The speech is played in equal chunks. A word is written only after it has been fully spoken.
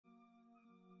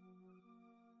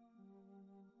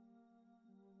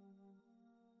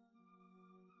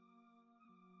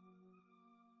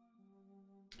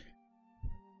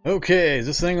Okay, is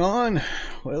this thing on?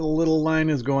 Well, the little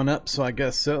line is going up, so I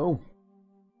guess so.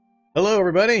 Hello,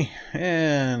 everybody.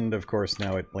 And, of course,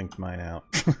 now it blinked mine out.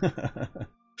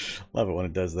 Love it when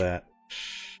it does that.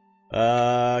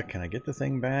 Can I get the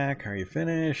thing back? Are you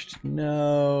finished?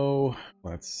 No.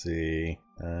 Let's see.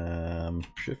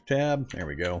 Shift tab. There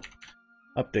we go.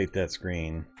 Update that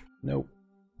screen. Nope.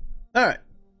 Alright. A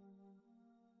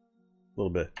little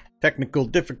bit technical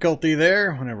difficulty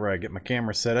there whenever I get my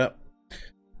camera set up.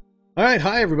 Alright,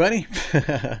 hi everybody.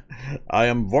 I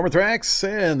am Vormithrax,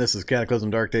 and this is Cataclysm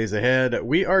Dark Days Ahead.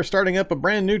 We are starting up a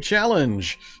brand new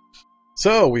challenge.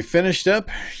 So, we finished up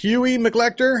Huey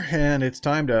McLector, and it's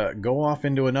time to go off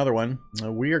into another one.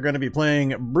 We are going to be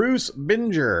playing Bruce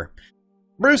Binger.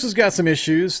 Bruce has got some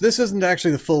issues. This isn't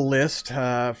actually the full list.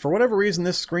 For whatever reason,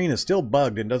 this screen is still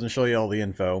bugged and doesn't show you all the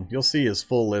info. You'll see his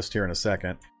full list here in a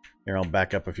second. Here, I'll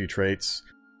back up a few traits.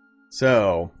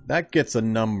 So, that gets a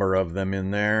number of them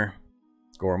in there.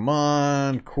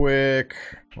 Gourmand, Quick,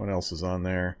 what else is on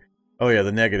there? Oh yeah,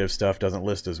 the negative stuff doesn't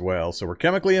list as well. So we're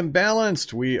chemically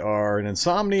imbalanced. We are an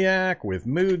insomniac with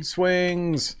mood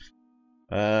swings.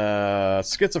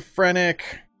 Schizophrenic.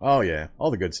 Oh yeah,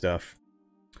 all the good stuff.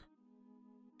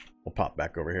 We'll pop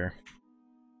back over here.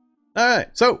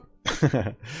 Alright, so...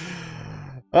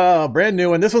 brand new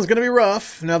one. This one's going to be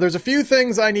rough. Now, there's a few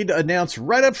things I need to announce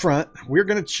right up front. We're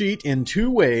going to cheat in two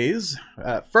ways.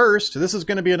 First, this is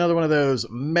going to be another one of those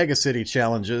mega city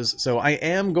challenges, so I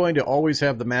am going to always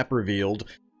have the map revealed.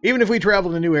 Even if we travel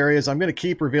to new areas, I'm going to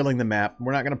keep revealing the map.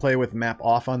 We're not going to play with map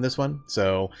off on this one,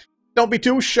 so don't be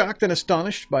too shocked and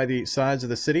astonished by the size of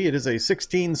the city. It is a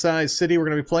 16-size city we're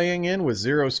going to be playing in with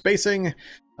 0 spacing.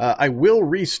 I will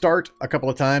restart a couple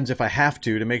of times if I have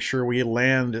to make sure we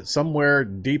land somewhere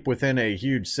deep within a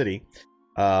huge city.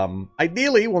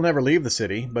 Ideally, we'll never leave the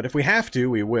city, but if we have to,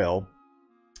 we will.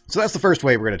 So that's the first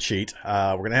way we're going to cheat.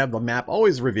 We're going to have the map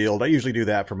always revealed. I usually do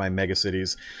that for my mega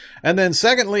cities. And then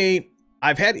secondly,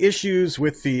 I've had issues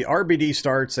with the RBD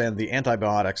starts and the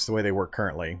antibiotics the way they work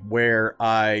currently, where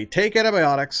I take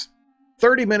antibiotics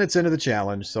 30 minutes into the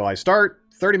challenge. So I start,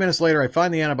 30 minutes later, I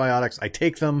find the antibiotics, I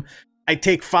take them. I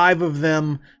take 5 of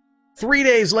them. 3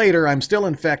 days later, I'm still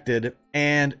infected.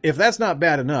 And if that's not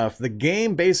bad enough, the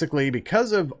game basically,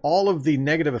 because of all of the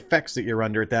negative effects that you're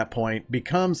under at that point,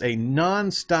 becomes a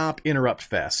non-stop interrupt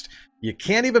fest. You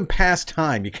can't even pass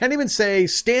time. You can't even say,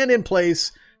 stand in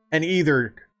place and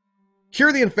either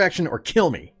cure the infection or kill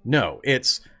me. No,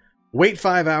 it's wait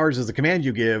 5 hours is the command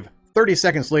you give. 30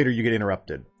 seconds later, you get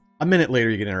interrupted. A minute later,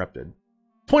 you get interrupted.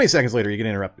 20 seconds later, you get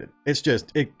interrupted. It's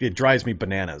just, it drives me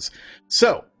bananas.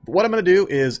 So, what I'm going to do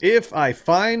is, if I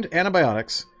find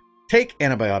antibiotics, take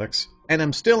antibiotics, and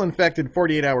I'm still infected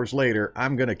 48 hours later,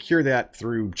 I'm going to cure that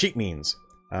through cheat means.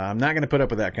 I'm not going to put up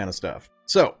with that kind of stuff.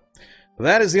 So,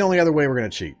 that is the only other way we're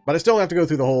going to cheat. But I still have to go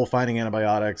through the whole finding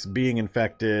antibiotics, being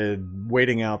infected,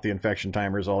 waiting out the infection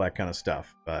timers, all that kind of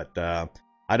stuff. But,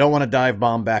 I don't want to dive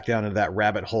bomb back down into that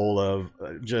rabbit hole of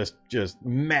just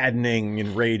maddening,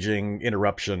 enraging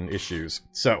interruption issues.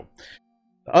 So,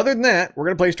 other than that, we're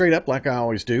going to play straight up like I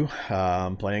always do.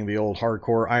 Playing the old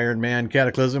hardcore Iron Man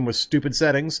Cataclysm with stupid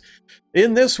settings.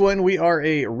 In this one, we are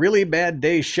a really bad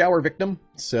day shower victim.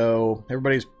 So,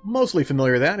 everybody's mostly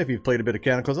familiar with that if you've played a bit of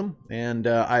Cataclysm. And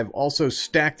I've also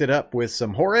stacked it up with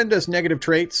some horrendous negative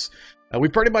traits. We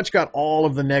pretty much got all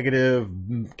of the negative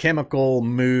chemical,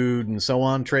 mood, and so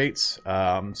on traits.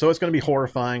 So it's going to be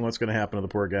horrifying what's going to happen to the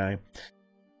poor guy.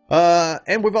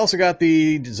 And we've also got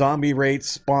the zombie rates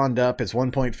spawned up. It's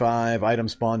 1.5, item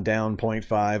spawn down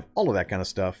 0.5, all of that kind of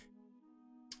stuff.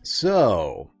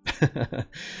 So,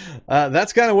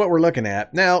 that's kind of what we're looking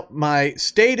at. Now, my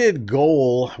stated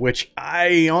goal, which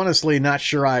I honestly not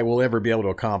sure I will ever be able to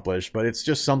accomplish, but it's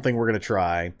just something we're going to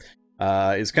try,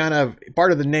 is kind of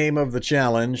part of the name of the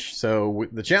challenge. So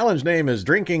the challenge name is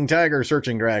Drunken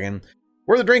Tiger-Dragon.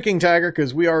 We're the Drinking Tiger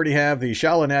because we already have the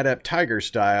Shaolin Adept Tiger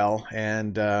style,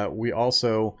 and we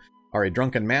also are a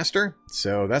Drunken Master.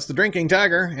 So that's the Drinking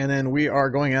Tiger, and then we are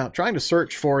going out trying to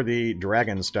search for the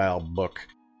Dragon style book.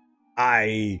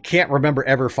 I can't remember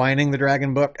ever finding the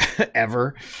Dragon book,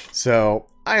 ever. So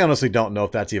I honestly don't know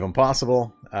if that's even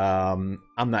possible. I'm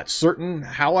not certain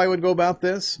how I would go about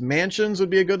this. Mansions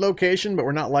would be a good location, but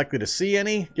we're not likely to see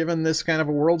any, given this kind of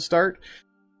a world start.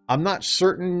 I'm not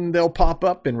certain they'll pop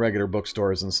up in regular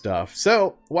bookstores and stuff.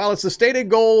 So, while it's a stated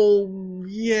goal,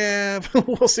 yeah,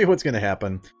 we'll see what's going to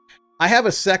happen. I have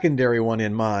a secondary one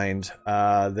in mind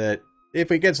that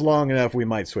if it gets long enough, we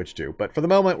might switch to. But for the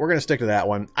moment, we're going to stick to that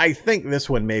one. I think this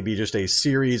one may be just a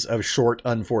series of short,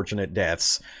 unfortunate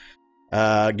deaths.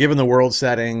 Given the world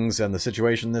settings and the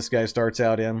situation this guy starts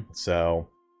out in. So,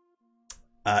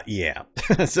 Yeah.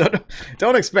 So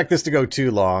don't expect this to go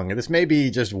too long. This may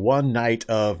be just one night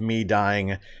of me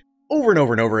dying over and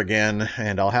over and over again,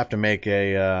 and I'll have to make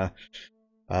a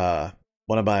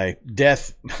one of my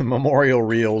death memorial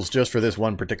reels just for this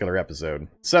one particular episode.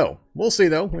 So we'll see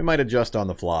though. We might adjust on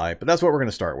the fly, but that's what we're going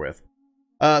to start with.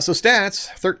 So stats,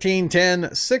 13,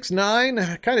 10, 6,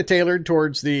 9, kind of tailored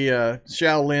towards the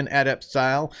Shaolin Adept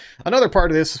style. Another part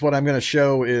of this is what I'm going to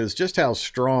show is just how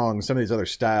strong some of these other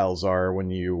styles are when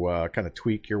you kind of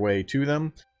tweak your way to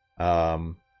them.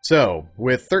 So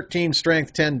with 13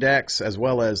 strength, 10 dex, as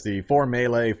well as the 4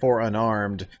 melee, 4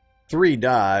 unarmed, 3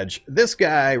 dodge, this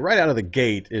guy right out of the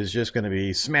gate is just going to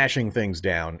be smashing things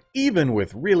down, even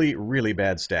with really, really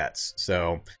bad stats.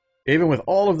 So even with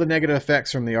all of the negative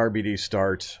effects from the RBD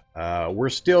start, we're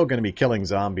still going to be killing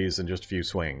zombies in just a few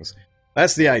swings.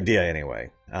 That's the idea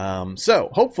anyway. So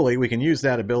hopefully we can use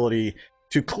that ability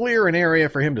to clear an area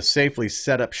for him to safely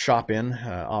set up shop in.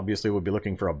 Obviously we'll be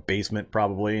looking for a basement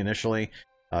probably initially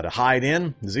to hide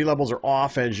in. The Z levels are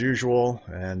off as usual,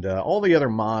 and all the other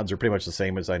mods are pretty much the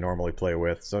same as I normally play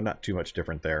with, so not too much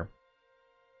different there.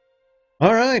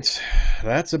 Alright,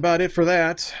 that's about it for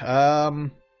that.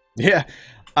 Yeah.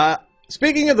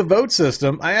 Speaking of the vote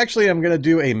system, I actually am going to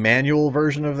do a manual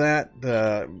version of that.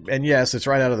 And yes, it's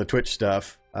right out of the Twitch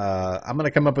stuff. I'm going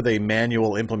to come up with a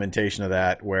manual implementation of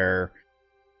that where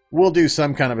we'll do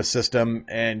some kind of a system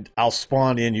and I'll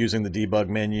spawn in using the debug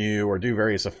menu or do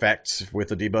various effects with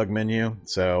the debug menu.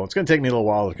 So it's going to take me a little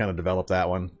while to kind of develop that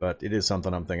one, but it is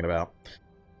something I'm thinking about.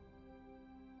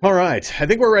 All right, I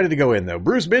think we're ready to go in though.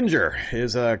 Bruce Binger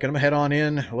is going to head on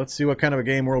in. Let's see what kind of a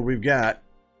game world we've got.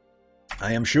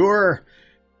 I am sure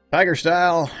Tiger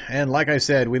style, and like I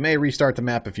said, we may restart the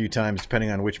map a few times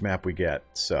depending on which map we get.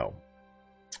 So,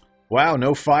 wow,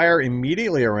 no fire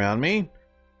immediately around me.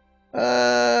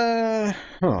 Well,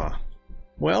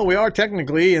 we are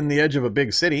technically in the edge of a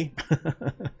big city.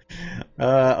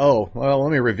 Oh, well,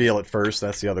 let me reveal it first.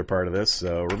 That's the other part of this.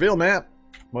 So, reveal map.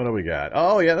 What do we got?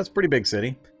 Oh, yeah, that's a pretty big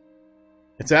city.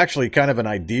 It's actually kind of an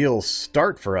ideal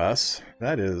start for us.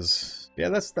 That is, yeah,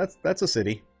 that's a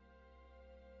city.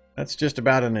 That's just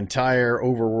about an entire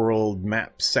overworld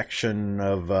map section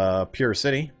of pure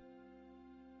city.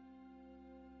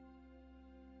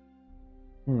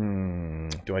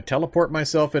 Do I teleport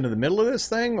myself into the middle of this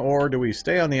thing, or do we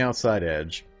stay on the outside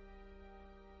edge?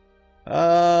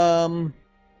 I'm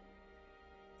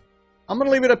going to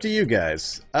leave it up to you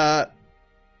guys.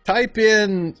 Type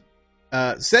in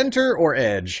center or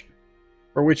edge,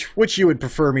 or which you would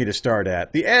prefer me to start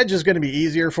at. The edge is going to be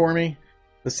easier for me.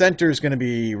 The center is going to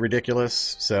be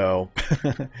ridiculous, so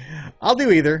I'll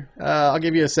do either. I'll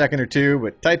give you a second or two,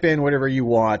 but type in whatever you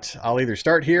want. I'll either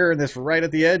start here and this right at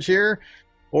the edge here,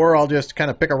 or I'll just kind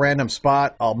of pick a random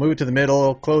spot. I'll move to the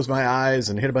middle, close my eyes,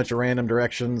 and hit a bunch of random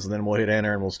directions, and then we'll hit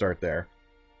enter and we'll start there.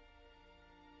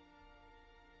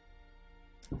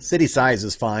 City size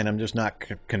is fine. I'm just not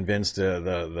convinced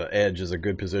the edge is a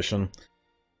good position.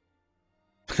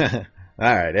 All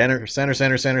right, enter, center,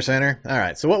 center, center, center. All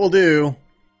right, so what we'll do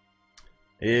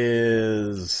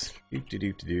is all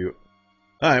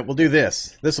right, we'll do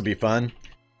this. This will be fun.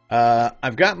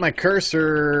 I've got my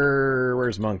cursor.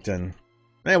 Where's Moncton?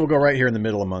 And we'll go right here in the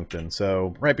middle of Moncton.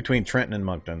 So right between Trenton and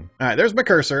Moncton. All right, there's my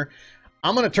cursor.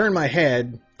 I'm going to turn my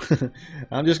head.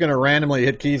 I'm just going to randomly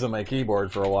hit keys on my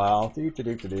keyboard for a while.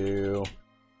 Spam,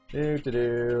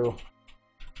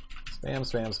 spam,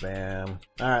 spam.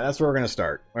 All right, that's where we're going to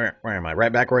start. Where am I?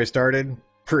 Right back where I started?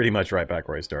 Pretty much right back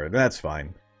where I started. That's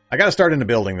fine. I got to start in the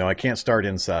building, though. I can't start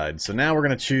inside. So now we're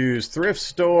going to choose thrift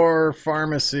store,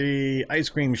 pharmacy, ice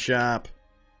cream shop,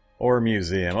 or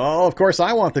museum. Oh, of course,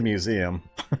 I want the museum.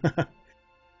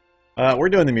 We're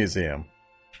doing the museum.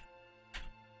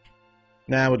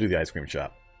 Nah, we'll do the ice cream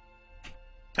shop.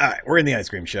 All right, we're in the ice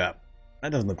cream shop.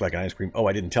 That doesn't look like an ice cream. Oh,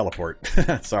 I didn't teleport.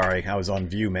 Sorry, I was on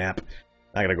view map.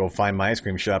 I gotta go find my ice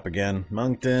cream shop again.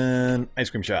 Moncton, ice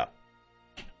cream shop.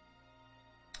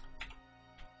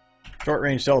 Short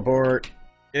range teleport.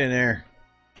 Get in there.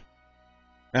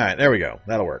 Alright, there we go.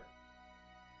 That'll work.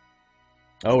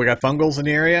 Oh, we got fungals in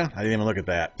the area? I didn't even look at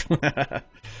that.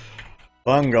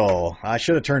 Fungal. I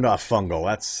should have turned off fungal.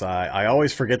 That's I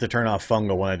always forget to turn off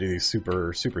fungal when I do these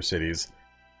super cities.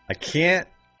 I can't.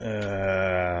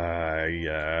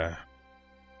 Yeah.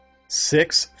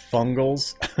 6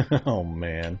 fungals. Oh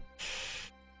man.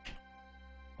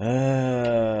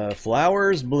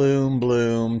 Flowers,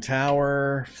 bloom,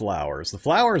 tower, flowers. The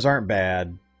flowers aren't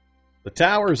bad. The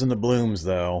towers and the blooms,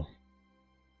 though.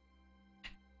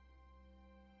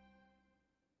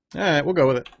 Alright, we'll go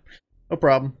with it. No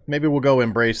problem. Maybe we'll go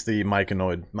embrace the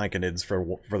myconids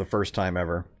for the first time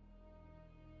ever.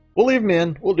 We'll leave them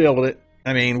in. We'll deal with it.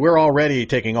 I mean, we're already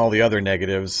taking all the other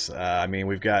negatives. I mean,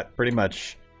 we've got pretty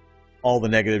much all the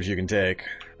negatives you can take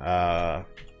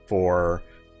for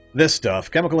this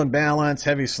stuff. Chemical imbalance,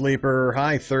 heavy sleeper,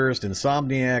 high thirst,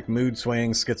 insomniac, mood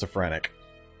swings, schizophrenic.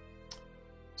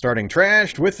 Starting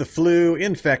trashed, with the flu,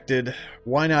 infected.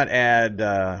 Why not add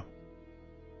the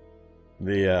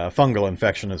fungal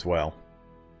infection as well?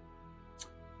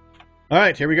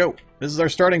 Alright, here we go. This is our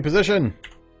starting position.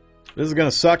 This is going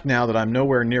to suck now that I'm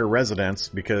nowhere near Residence,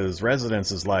 because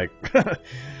Residence is like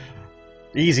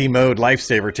easy mode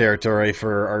lifesaver territory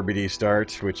for RBD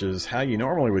start, which is how you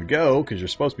normally would go, because you're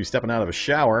supposed to be stepping out of a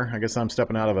shower. I guess I'm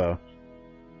stepping out of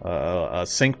a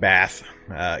sink bath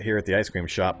here at the ice cream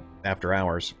shop after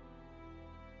hours.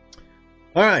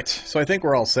 Alright, so I think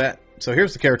we're all set. So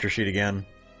here's the character sheet again.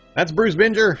 That's Bruce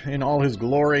Binger in all his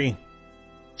glory.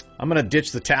 I'm going to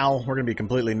ditch the towel. We're going to be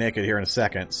completely naked here in a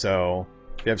second, so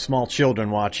if you have small children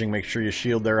watching, make sure you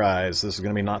shield their eyes. This is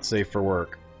going to be not safe for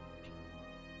work.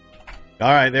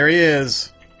 Alright, there he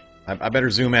is. I better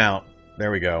zoom out.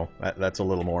 There we go. That's a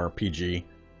little more PG.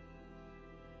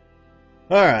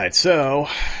 Alright, so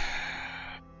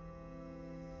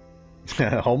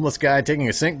homeless guy taking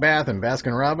a sink bath in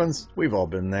Baskin Robbins? We've all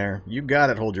been there. You got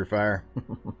it, hold your fire.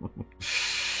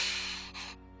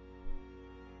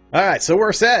 Alright, so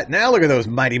we're set. Now look at those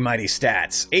mighty, mighty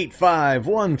stats.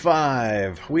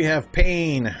 8515. We have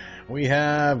pain. We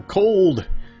have cold.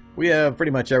 We have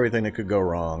pretty much everything that could go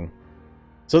wrong.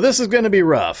 So this is going to be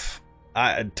rough.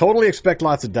 I totally expect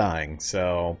lots of dying,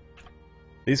 so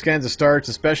these kinds of starts,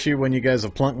 especially when you guys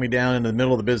have plunked me down into the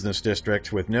middle of the business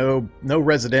district with no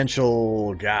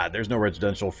residential. God, there's no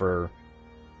residential for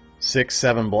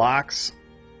 6-7 blocks.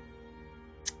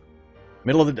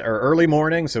 Middle of the or early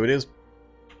morning, so it is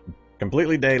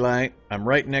completely daylight. I'm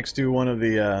right next to one of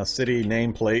the city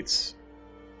nameplates.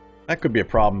 That could be a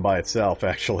problem by itself,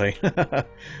 actually.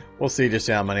 We'll see just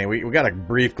how many. We got a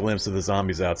brief glimpse of the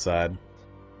zombies outside.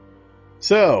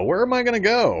 So, where am I going to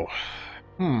go?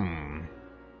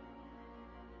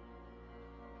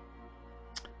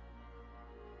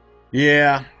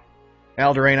 Yeah,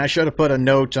 Alderain, I should have put a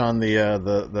note on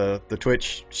the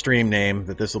Twitch stream name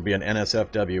that this will be an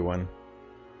NSFW one.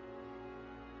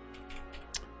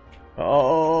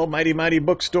 Oh, mighty, mighty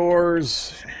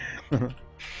bookstores.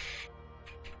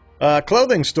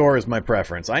 Clothing store is my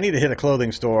preference. I need to hit a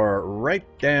clothing store right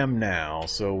damn now.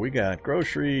 So we got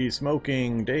grocery,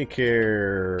 smoking,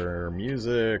 daycare,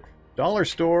 music. Dollar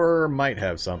store might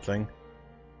have something.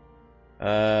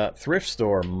 Thrift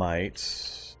store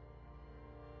might.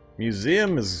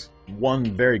 Museum is one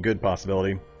very good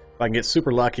possibility. If I can get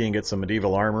super lucky and get some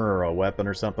medieval armor or a weapon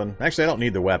or something. Actually, I don't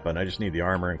need the weapon. I just need the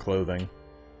armor and clothing.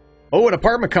 Oh, an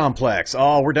apartment complex.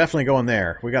 Oh, we're definitely going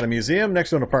there. We got a museum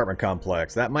next to an apartment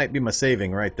complex. That might be my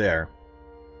saving right there.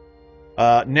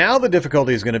 Now the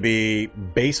difficulty is going to be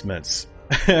basements.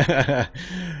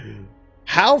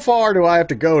 How far do I have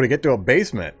to go to get to a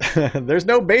basement? There's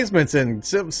no basements in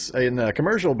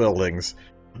commercial buildings.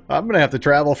 I'm going to have to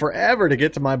travel forever to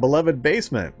get to my beloved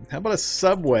basement. How about a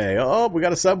subway? Oh, we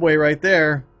got a subway right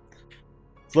there.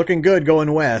 It's looking good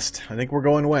going west. I think we're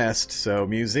going west. So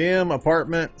museum,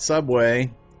 apartment,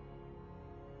 subway.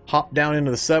 Hop down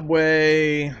into the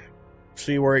subway.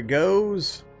 See where it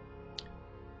goes.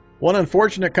 One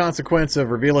unfortunate consequence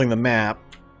of revealing the map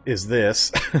is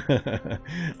this.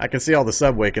 I can see all the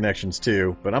subway connections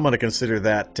too, but I'm going to consider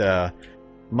that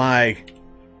my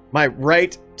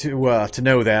right to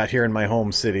know that here in my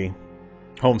home city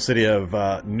of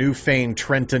Newfane,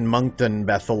 Trenton, Moncton,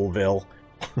 Bethelville.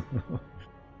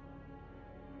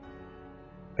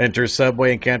 Enters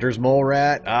subway, encounters mole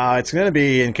rat. It's going to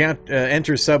be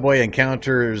enters subway,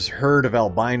 encounters herd of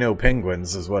albino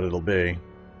penguins is what it'll be.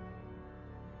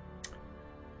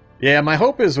 Yeah, my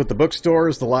hope is with the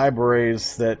bookstores, the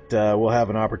libraries, that we'll have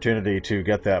an opportunity to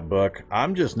get that book.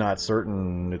 I'm just not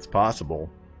certain it's possible.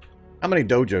 How many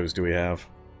dojos do we have?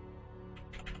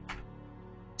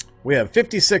 We have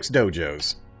 56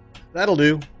 dojos. That'll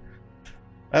do.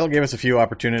 That'll give us a few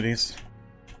opportunities.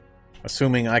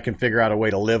 Assuming I can figure out a way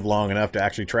to live long enough to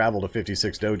actually travel to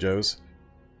 56 dojos.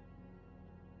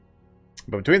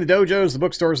 But between the dojos, the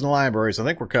bookstores, and the libraries, I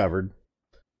think we're covered.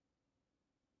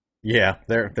 Yeah,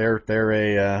 they're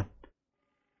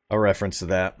a reference to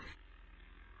that.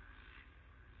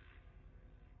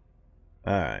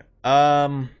 Alright.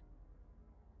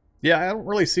 Yeah, I don't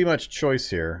really see much choice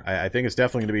here. I think it's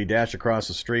definitely going to be dash across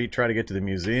the street, try to get to the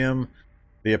museum,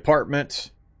 the apartment,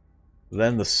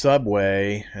 then the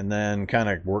subway, and then kind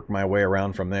of work my way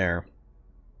around from there.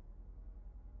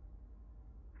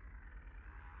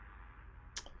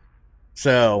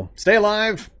 So, stay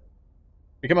alive.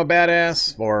 become a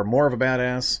badass, or more of a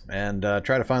badass, and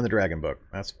try to find the dragon book.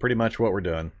 That's pretty much what we're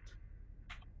doing.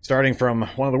 Starting from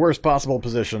one of the worst possible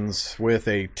positions, with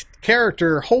a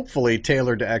character hopefully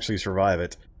tailored to actually survive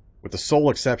it, with the sole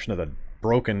exception of the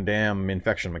broken damn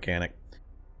infection mechanic.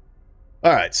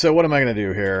 Alright, so what am I going to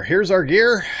do here? Here's our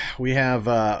gear. We have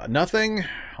nothing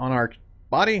on our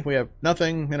body. We have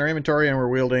nothing in our inventory, and we're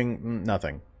wielding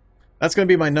nothing. That's going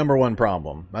to be my #1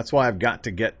 problem. That's why I've got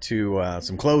to get to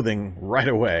some clothing right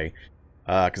away.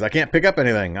 Because I can't pick up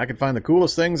anything. I can find the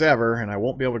coolest things ever, and I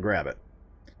won't be able to grab it.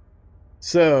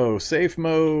 So, safe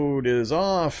mode is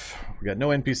off. We got no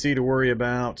NPC to worry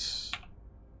about.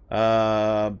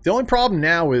 The only problem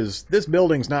now is this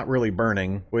building's not really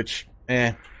burning, which,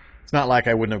 it's not like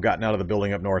I wouldn't have gotten out of the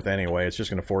building up north anyway. It's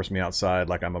just going to force me outside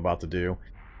like I'm about to do.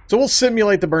 So we'll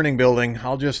simulate the burning building.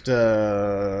 I'll just,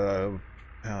 we'll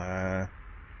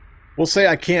say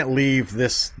I can't leave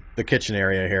the kitchen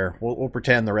area here. We'll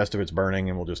pretend the rest of it's burning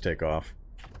and we'll just take off.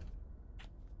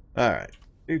 Alright.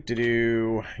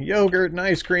 Yogurt and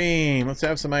ice cream. Let's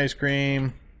have some ice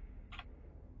cream.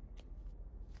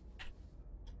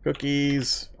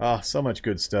 Cookies. Ah, so much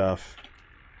good stuff.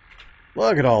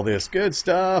 Look at all this good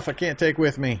stuff I can't take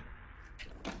with me.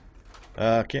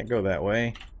 Can't go that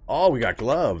way. Oh, we got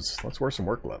gloves. Let's wear some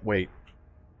work gloves. Wait.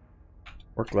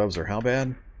 Work gloves are how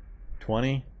bad?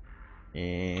 20?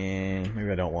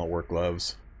 Maybe I don't want work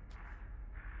gloves.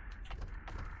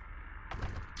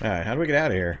 Alright, how do we get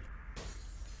out of here?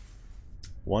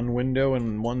 One window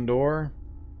and one door.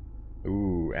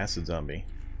 Ooh, acid zombie.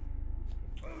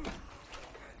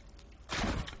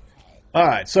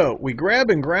 Alright, so we grab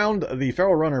and ground the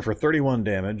feral runner for 31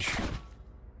 damage.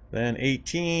 Then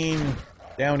 18.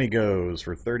 Down he goes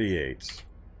for 38.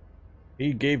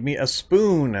 He gave me a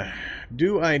spoon.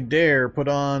 Do I dare put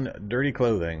on dirty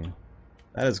clothing?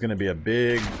 That is going to be a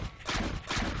big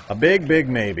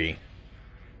maybe.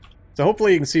 So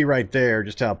hopefully you can see right there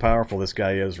just how powerful this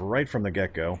guy is right from the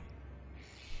get-go.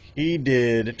 He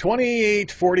did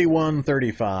 28, 41,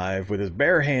 35 with his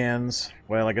bare hands.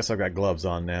 Well, I guess I've got gloves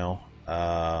on now.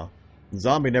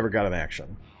 Zombie never got an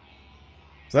action.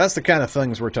 So that's the kind of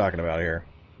things we're talking about here.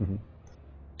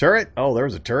 Turret? Oh, there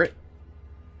was a turret.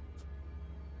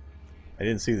 I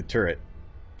didn't see the turret.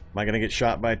 Am I going to get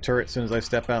shot by a turret as soon as I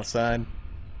step outside?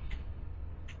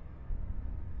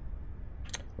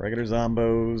 Regular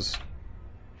zombos.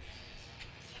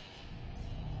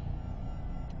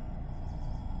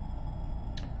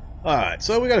 Alright,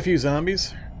 so we got a few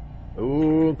zombies.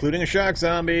 Ooh, including a shock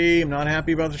zombie. I'm not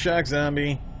happy about the shock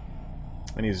zombie.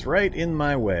 And he's right in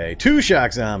my way. 2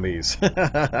 shock zombies.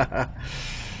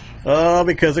 Oh,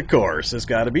 because of course, there's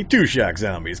got to be 2 shock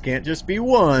zombies. Can't just be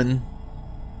 1.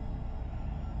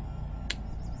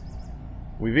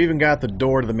 We've even got the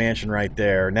door to the mansion right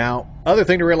there. Now, other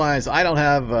thing to realize, I don't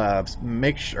have I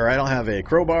don't have a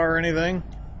crowbar or anything.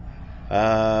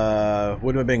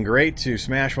 Would have been great to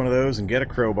smash one of those and get a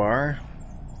crowbar.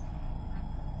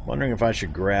 Wondering if I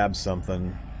should grab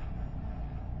something.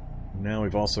 Now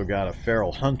we've also got a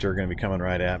feral hunter going to be coming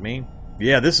right at me.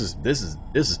 Yeah, this is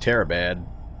terribad.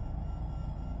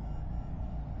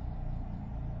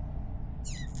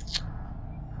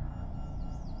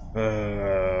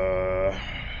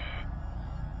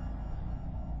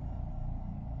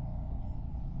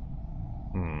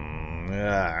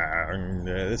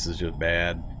 This is just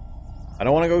bad. I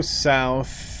don't want to go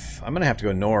south. I'm going to have to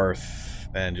go north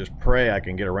and just pray I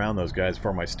can get around those guys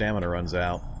before my stamina runs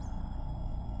out.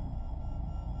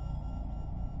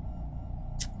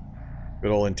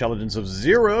 Good old intelligence of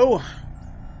 0.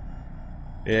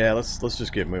 Yeah, let's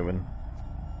just get moving.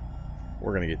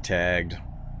 We're going to get tagged.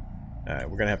 Alright,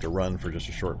 we're going to have to run for just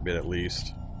a short bit at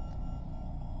least.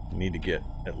 We need to get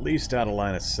at least out of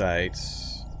line of sight.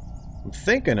 I'm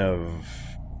thinking of...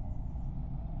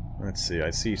 Let's see, I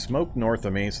see smoke north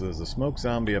of me, so there's a smoke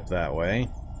zombie up that way.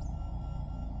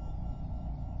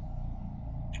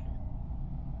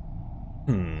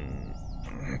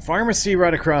 Pharmacy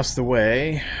right across the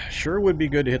way. Sure would be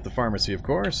good to hit the pharmacy, of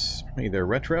course. Hey there,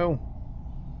 Retro.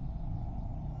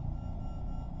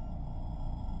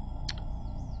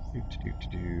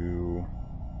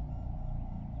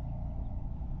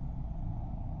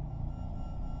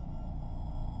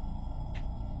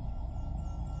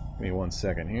 Give me 1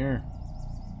 second here.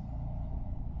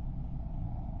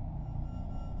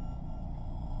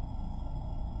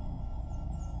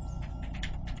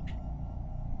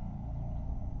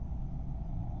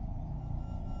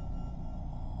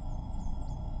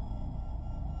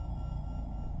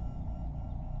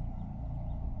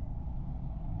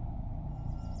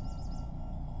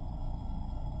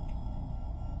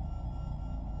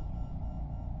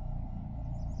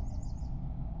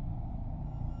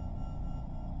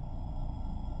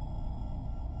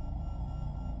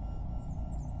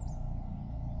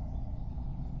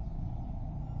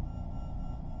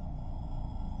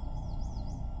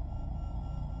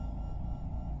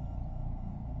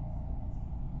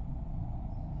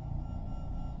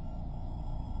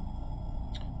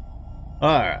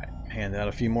 Alright, hand out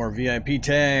a few more VIP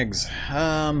tags.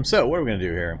 So what are we going to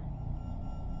do here?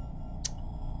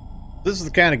 This is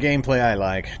the kind of gameplay I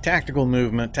like. Tactical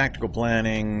movement, tactical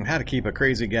planning, how to keep a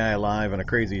crazy guy alive in a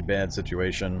crazy bad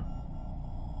situation.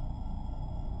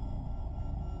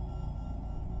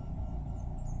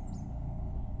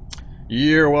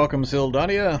 You're welcome,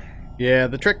 Sildonia. Yeah,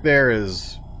 the trick there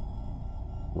is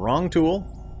wrong tool,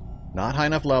 not high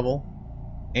enough level,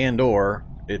 and or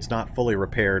it's not fully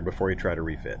repaired before you try to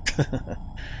refit.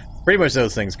 Pretty much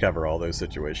those things cover all those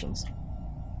situations.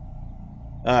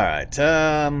 Alright,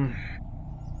 well,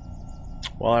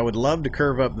 I would love to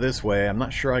curve up this way. I'm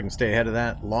not sure I can stay ahead of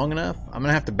that long enough. I'm going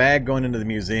to have to bag going into the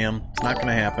museum. It's not going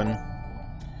to happen.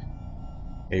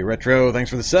 Hey, Retro, thanks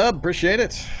for the sub. Appreciate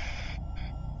it.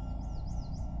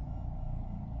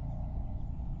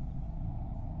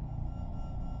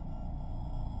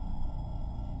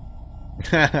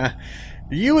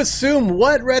 You assume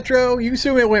what, Retro? You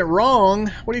assume it went wrong?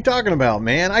 What are you talking about,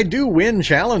 man? I do win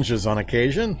challenges on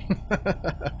occasion.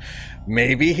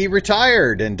 Maybe he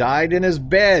retired and died in his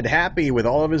bed, happy with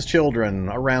all of his children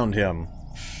around him.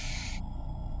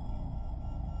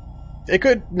 It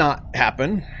could not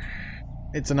happen.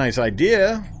 It's a nice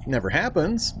idea. Never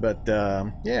happens, but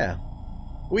yeah.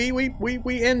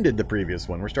 We ended the previous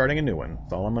one. We're starting a new one.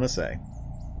 That's all I'm going to say.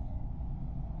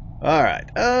 Alright,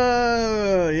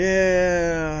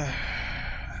 yeah,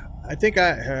 I think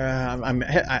God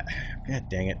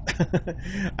dang it.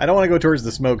 I don't want to go towards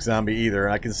the smoke zombie either.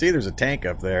 I can see there's a tank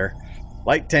up there.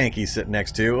 Light tank he's sitting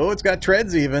next to. Oh, it's got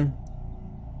treads even.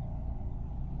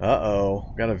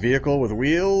 Uh-oh, got a vehicle with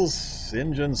wheels,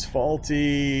 engine's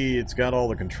faulty, it's got all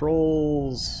the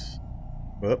controls.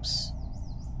 Whoops.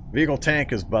 Vehicle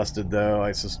tank is busted though.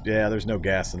 Yeah, there's no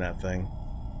gas in that thing.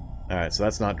 Alright, so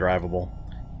that's not drivable.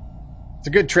 It's a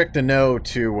good trick to know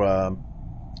to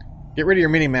get rid of your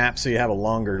mini-map so you have a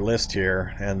longer list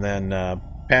here, and then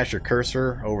pass your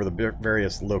cursor over the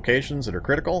various locations that are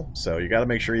critical. So you got to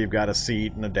make sure you've got a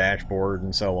seat and a dashboard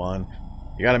and so on.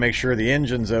 You got to make sure the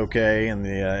engine's okay, and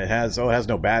it has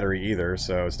no battery either,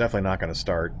 so it's definitely not going to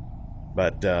start.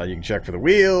 But you can check for the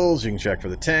wheels, you can check for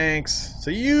the tanks. So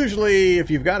usually,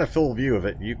 if you've got a full view of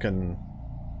it, you can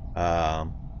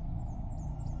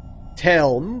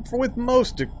tell with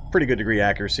most pretty good degree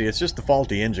accuracy. It's just the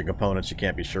faulty engine components you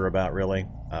can't be sure about, really,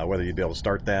 whether you'd be able to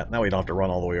start that. Now we don't have to run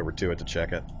all the way over to it to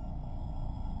check it.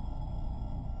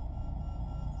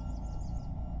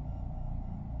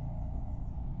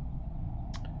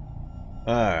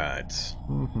 Alright.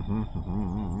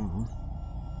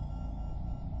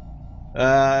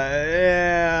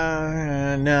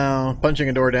 Yeah, no. Punching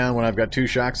a door down when I've got two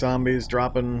shock zombies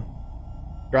dropping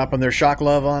their shock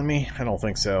love on me? I don't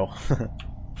think so.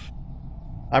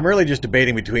 I'm really just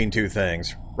debating between two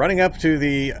things. Running up to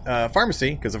the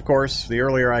pharmacy, because of course, the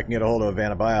earlier I can get a hold of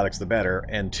antibiotics, the better.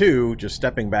 And two, just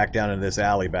stepping back down into this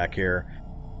alley back here.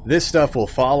 This stuff will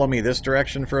follow me this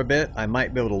direction for a bit. I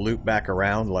might be able to loop back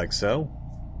around like so.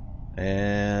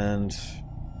 And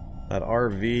that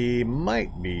RV might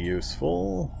be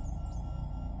useful.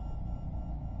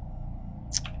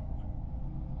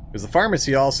 Because the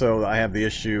pharmacy also, I have the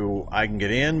issue, I can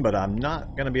get in, but I'm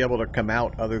not going to be able to come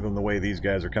out other than the way these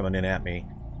guys are coming in at me.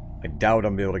 I doubt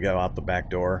I'm going to be able to go out the back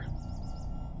door.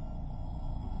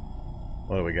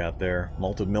 What do we got there?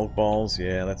 Malted milk balls?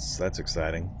 Yeah, that's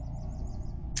exciting.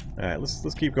 Alright,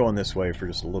 let's keep going this way for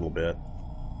just a little bit.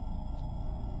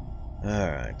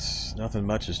 Alright, nothing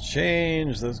much has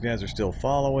changed. Those guys are still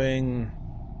following.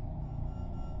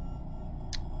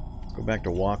 Let's go back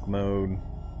to walk mode.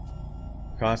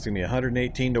 Costing me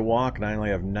 118 to walk, and I only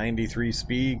have 93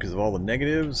 speed because of all the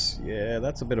negatives. Yeah,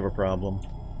 that's a bit of a problem.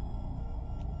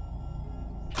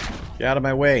 Get out of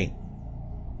my way.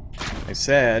 I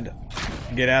said,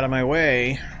 get out of my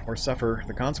way or suffer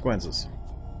the consequences.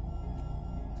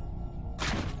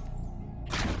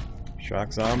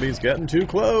 Shock zombies getting too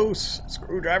close.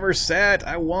 Screwdriver set.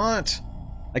 I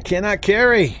cannot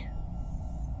carry.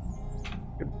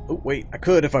 Oh, wait, I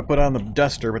could if I put on the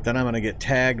duster, but then I'm going to get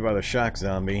tagged by the shock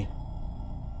zombie.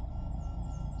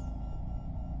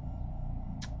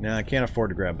 No, I can't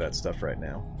afford to grab that stuff right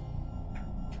now.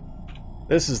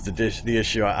 This is the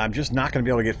issue. I'm just not going to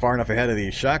be able to get far enough ahead of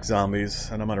these shock zombies,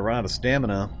 and I'm going to run out of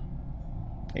stamina.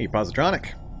 Hey,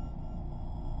 Positronic.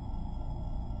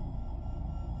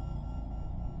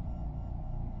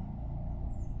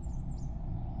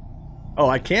 Oh,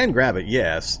 I can grab it,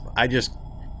 yes.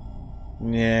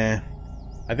 Yeah.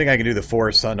 I think I can do the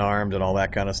force unarmed and all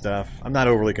that kind of stuff. I'm not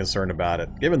overly concerned about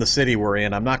it. Given the city we're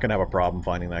in, I'm not going to have a problem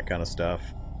finding that kind of stuff.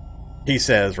 He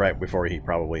says right before he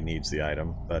probably needs the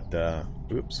item. But,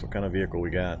 oops, what kind of vehicle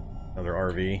we got? Another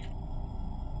RV.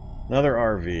 Another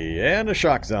RV and a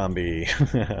shock zombie.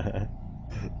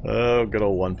 Oh, good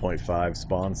old 1.5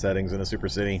 spawn settings in a super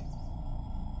city.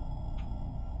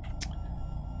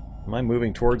 Am I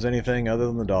moving towards anything other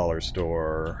than the dollar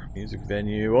store? Music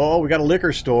venue. Oh, we got a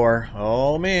liquor store.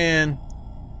 Oh, man.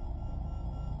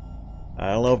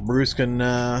 I don't know if Bruce can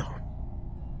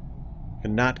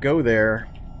not go there.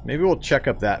 Maybe we'll check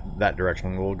up that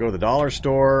direction. We'll go to the dollar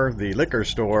store, the liquor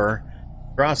store.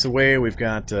 Across the way, we've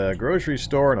got a grocery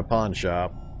store and a pawn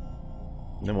shop.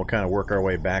 And then we'll kind of work our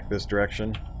way back this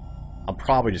direction. I'm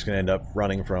probably just going to end up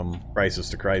running from crisis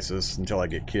to crisis until I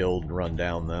get killed and run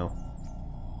down, though.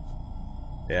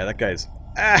 Yeah, that guy's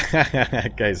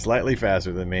that guy's slightly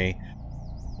faster than me.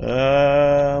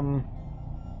 I've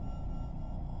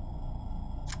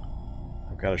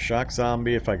got a shock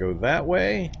zombie if I go that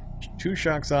way. 2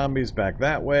 shock zombies back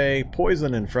that way.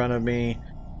 Poison in front of me.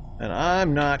 And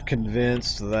I'm not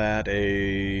convinced that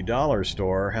a dollar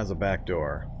store has a back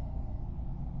door.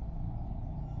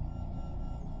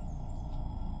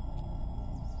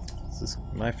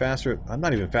 Am I faster? I'm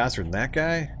not even faster than that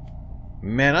guy?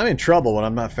 Man, I'm in trouble when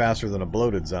I'm not faster than a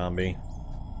bloated zombie.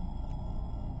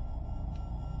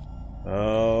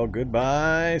 Oh,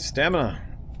 goodbye, stamina.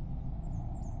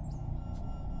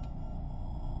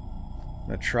 I'm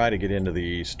gonna try to get into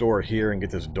the store here and get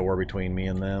this door between me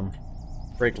and them.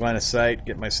 Break line of sight,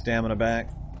 get my stamina back.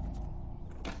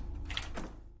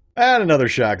 And another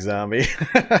shock zombie.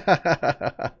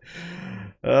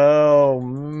 Oh,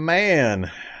 man.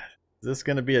 Is this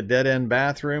going to be a dead-end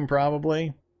bathroom,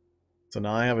 probably? So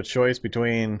now I have a choice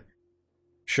between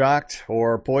shocked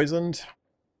or poisoned.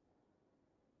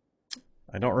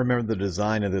 I don't remember the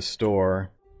design of this store.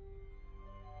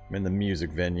 I'm in the music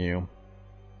venue.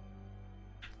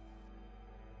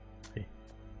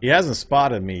 He hasn't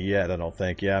spotted me yet, I don't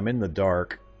think. Yeah, I'm in the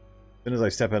dark. As soon as I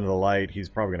step into the light, he's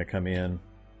probably going to come in.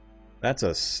 That's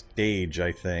a stage,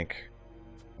 I think.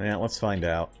 Yeah, let's find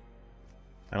out.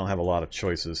 I don't have a lot of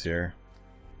choices here.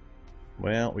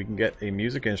 Well, we can get a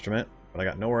music instrument, but I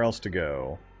got nowhere else to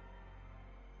go.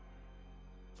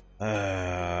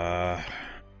 Yeah.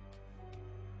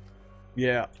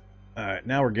 Alright,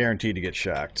 now we're guaranteed to get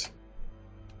shocked.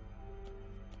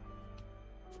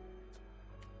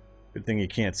 Good thing you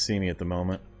can't see me at the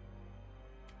moment.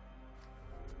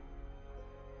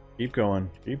 Keep going.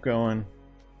 Keep going.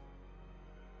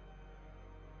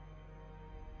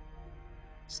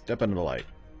 Step into the light.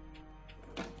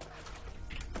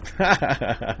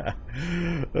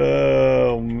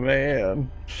 Oh,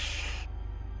 man.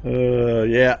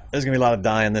 Yeah, there's going to be a lot of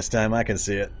dying this time. I can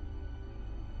see it.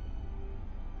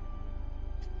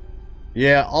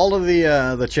 Yeah, all of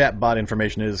the chat bot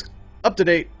information is up to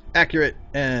date, accurate,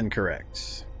 and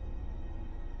correct.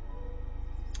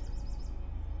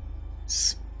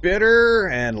 Spitter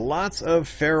and lots of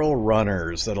feral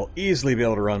runners that'll easily be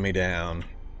able to run me down.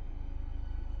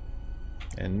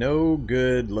 And no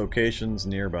good locations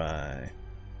nearby.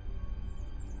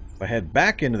 If I head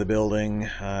back into the building,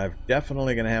 I'm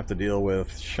definitely going to have to deal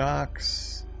with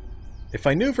shocks. If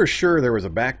I knew for sure there was a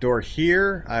back door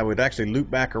here, I would actually loop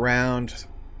back around.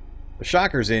 The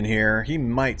shocker's in here. He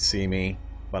might see me,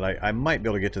 but I might be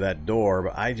able to get to that door,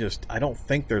 but I don't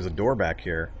think there's a door back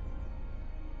here.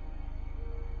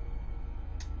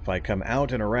 If I come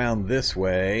out and around this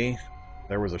way,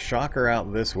 there was a shocker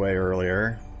out this way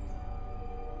earlier.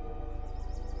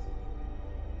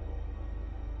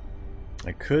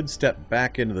 I could step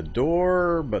back into the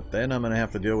door, but then I'm going to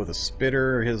have to deal with a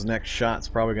spitter. His next shot's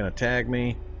probably going to tag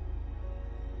me.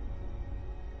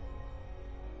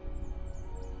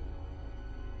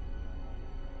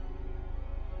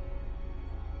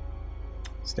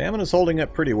 Stamina's holding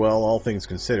up pretty well, all things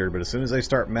considered, but as soon as I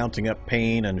start mounting up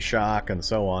pain and shock and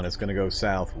so on, it's going to go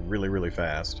south really, really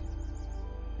fast.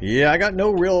 Yeah, I got no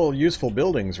real useful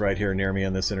buildings right here near me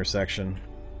in this intersection.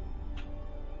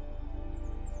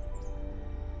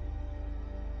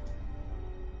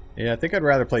 Yeah, I think I'd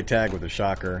rather play tag with a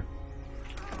shocker.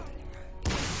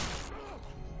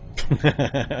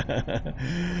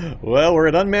 Well, we're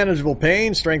at unmanageable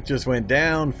pain. Strength just went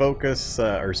down. Focus,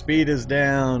 or speed is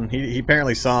down. He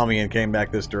apparently saw me and came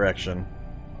back this direction.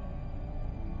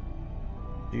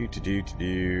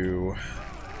 Ouchie,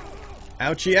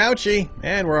 ouchie!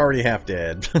 And we're already half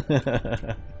dead.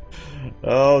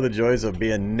 Oh, the joys of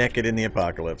being naked in the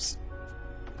apocalypse.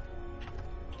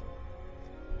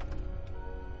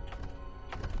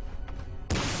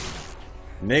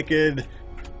 Naked,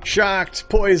 shocked,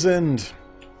 poisoned.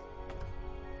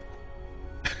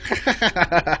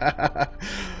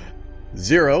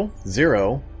 Zero,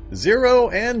 zero, zero,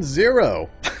 and zero.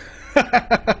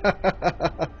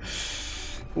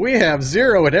 We have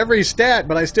 0 at every stat,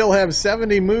 but I still have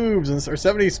 70 moves, or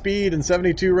 70 speed and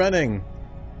 72 running.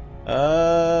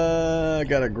 I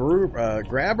got a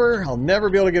grabber. I'll never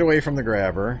be able to get away from the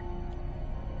grabber.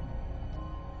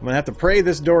 I'm gonna have to pray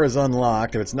this door is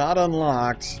unlocked. If it's not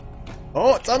unlocked...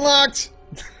 Oh, it's unlocked!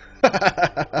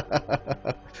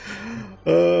 I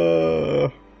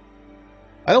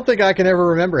don't think I can ever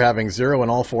remember having 0 in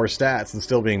all 4 stats and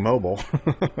still being mobile.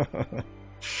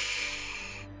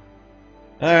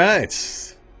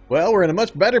 Alright. Well, we're in a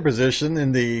much better position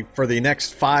for the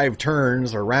next 5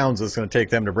 turns or rounds it's going to take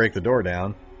them to break the door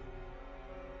down.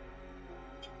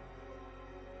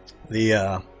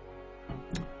 The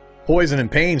poison and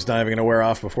pain's not even going to wear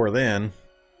off before then.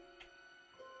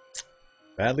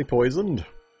 Badly poisoned.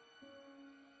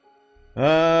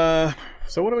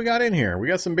 So what do we got in here? We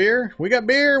got some beer? We got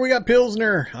beer, we got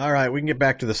Pilsner. Alright, we can get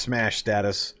back to the smash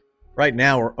status. Right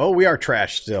now, we are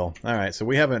trashed still. Alright, so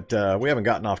we haven't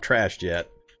gotten off trashed yet.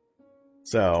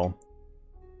 So,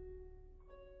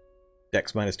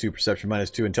 Dex -2, Perception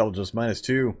 -2, Intelligence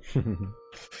 -2.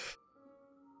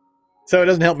 So it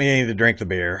doesn't help me any to drink the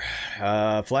beer.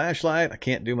 Flashlight, I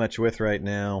can't do much with right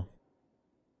now.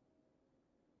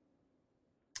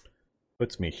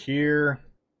 Puts me here.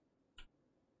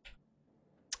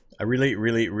 I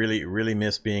really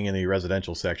miss being in the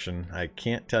residential section. I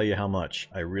can't tell you how much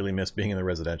I really miss being in the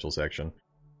residential section.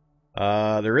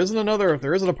 There is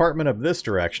an apartment up this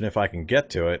direction if I can get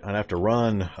to it. I'd have to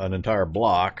run an entire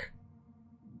block.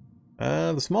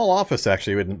 The small office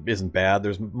actually isn't bad.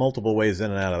 There's multiple ways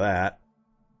in and out of that.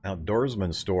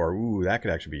 Outdoorsman store. Ooh, that could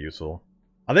actually be useful.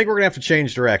 I think we're going to have to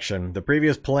change direction. The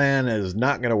previous plan is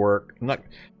not going to work. I'm not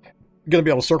going to be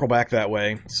able to circle back that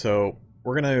way. So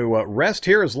we're going to rest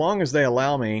here as long as they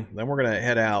allow me. Then we're going to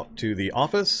head out to the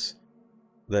office.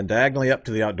 Then diagonally up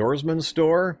to the outdoorsman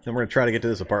store. Then we're going to try to get to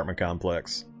this apartment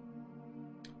complex.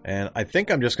 And I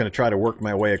think I'm just going to try to work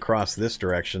my way across this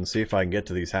direction. See if I can get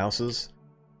to these houses.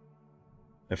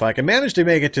 If I can manage to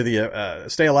make it to the,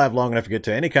 stay alive long enough to get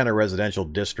to any kind of residential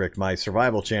district, my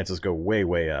survival chances go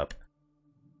way up.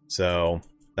 So,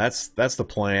 that's the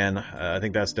plan. I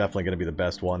think that's definitely going to be the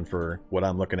best one for what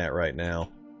I'm looking at right now.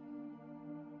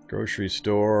 Grocery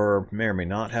store, may or may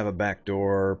not have a back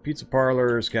door. Pizza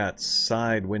parlor's got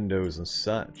side windows and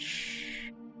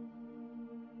such.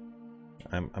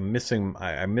 I'm missing,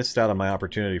 I missed out on my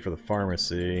opportunity for the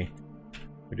pharmacy.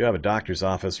 We do have a doctor's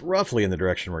office roughly in the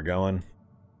direction we're going.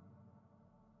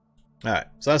 Alright,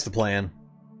 so that's the plan.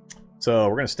 So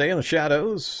we're going to stay in the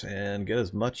shadows and get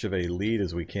as much of a lead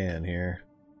as we can here.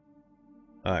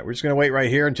 Alright, we're just going to wait right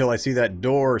here until I see that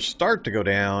door start to go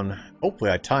down. Hopefully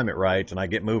I time it right and I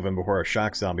get moving before a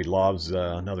shock zombie lobs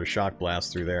another shock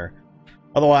blast through there.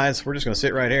 Otherwise, we're just going to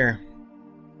sit right here.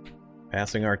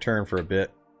 Passing our turn for a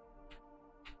bit.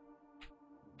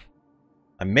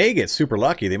 I may get super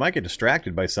lucky. They might get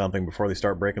distracted by something before they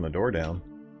start breaking the door down.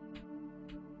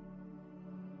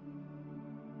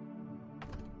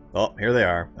 Oh, here they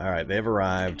are. Alright, they've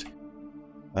arrived.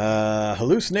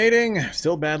 Hallucinating,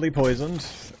 still badly poisoned.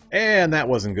 And that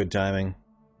wasn't good timing.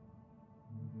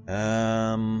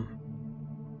 Yeah,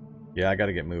 I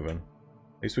gotta get moving.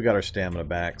 At least we got our stamina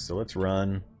back, so let's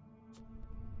run.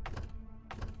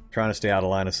 Trying to stay out of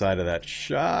line of sight of that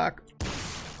shock.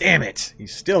 Damn it! He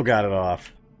still got it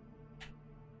off.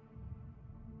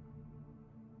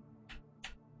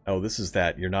 Oh, this is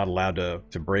that you're not allowed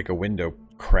to break a window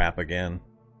crap again.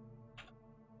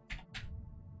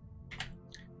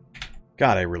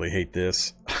 God, I really hate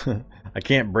this. I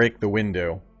can't break the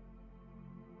window.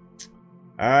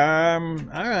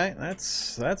 Alright,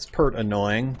 that's pert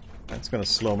annoying. That's gonna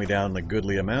slow me down a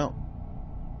goodly amount.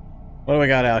 What do we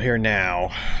got out here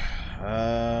now?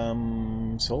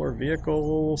 Solar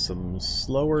vehicle, some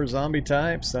slower zombie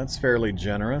types, that's fairly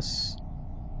generous.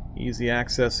 Easy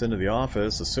access into the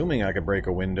office, assuming I could break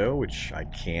a window, which I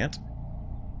can't.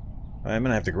 I'm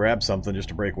gonna have to grab something just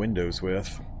to break windows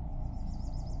with.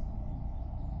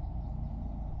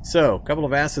 So, a couple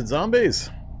of acid zombies.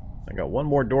 I got one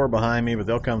more door behind me, but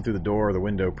they'll come through the door or the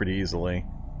window pretty easily.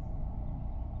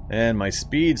 And my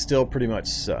speed still pretty much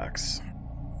sucks.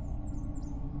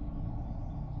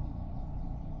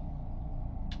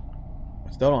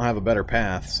 Still don't have a better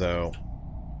path, so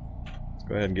let's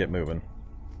go ahead and get moving.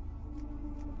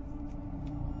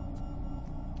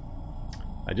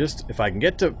 If I can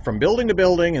get from building to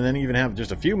building and then even have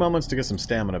just a few moments to get some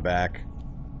stamina back.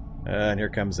 And here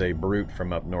comes a brute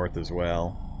from up north as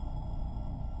well.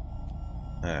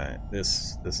 Alright,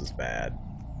 this is bad.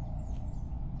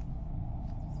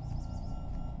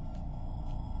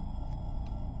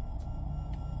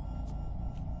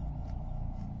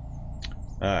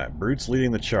 Alright, Brute's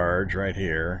leading the charge right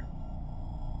here.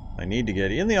 I need to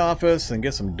get in the office and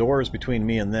get some doors between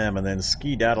me and them and then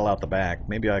ski-daddle out the back.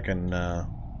 Maybe I can,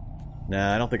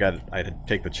 Nah, I don't think I'd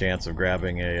take the chance of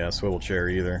grabbing a swivel chair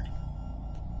either.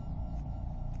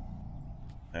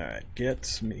 Alright,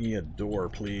 get me a door,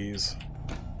 please.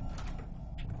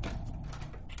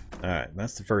 Alright,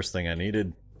 that's the first thing I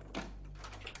needed.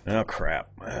 Oh,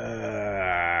 crap.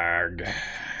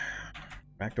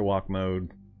 Back to walk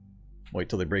mode. Wait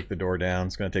till they break the door down.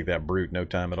 It's going to take that brute no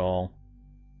time at all.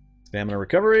 Stamina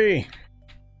recovery!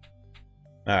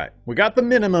 Alright, we got the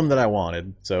minimum that I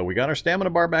wanted. So we got our stamina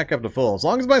bar back up to full. As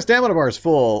long as my stamina bar is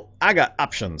full, I got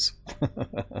options.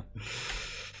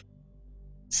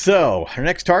 So, our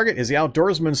next target is the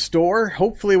Outdoorsman store.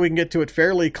 Hopefully we can get to it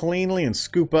fairly cleanly and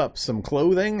scoop up some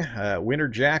clothing. Winter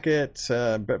jacket,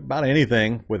 about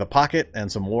anything with a pocket and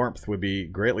some warmth would be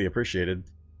greatly appreciated.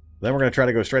 Then we're going to try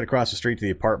to go straight across the street to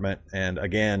the apartment and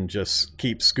again just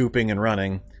keep scooping and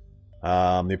running.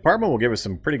 The apartment will give us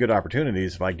some pretty good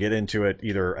opportunities if I get into it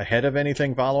either ahead of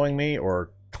anything following me or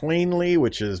cleanly,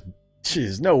 which is,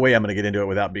 geez, no way I'm going to get into it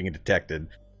without being detected.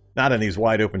 Not in these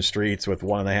wide open streets with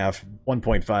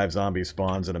 1.5 zombie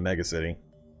spawns in a megacity.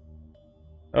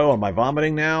 Oh, am I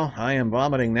vomiting now? I am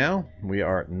vomiting now. We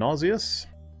are nauseous.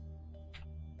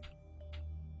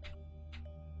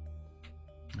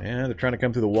 And they're trying to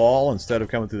come through the wall instead of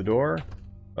coming through the door.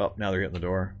 Oh, now they're hitting the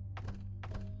door.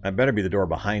 I better be the door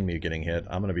behind me getting hit.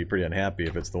 I'm going to be pretty unhappy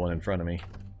if it's the one in front of me.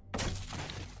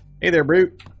 Hey there,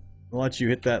 Brute. I'll let you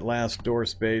hit that last door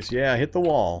space. Yeah, hit the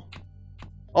wall.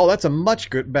 Oh, that's a much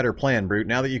better plan, Brute.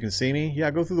 Now that you can see me,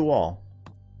 yeah, go through the wall.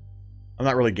 I'm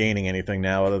not really gaining anything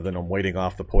now other than I'm waiting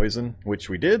off the poison, which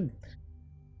we did.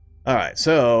 Alright,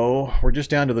 so we're just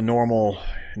down to the normal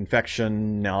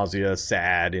infection, nausea,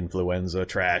 sad, influenza,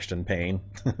 trashed, and pain.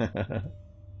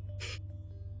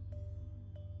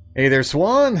 Hey there,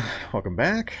 Swan. Welcome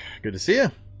back. Good to see you.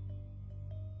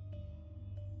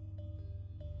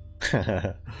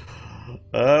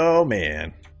 Oh,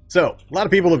 man. So, a lot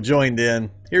of people have joined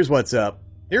in. Here's what's up.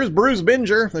 Here's Bruce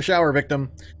Binger, the shower victim.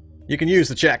 You can use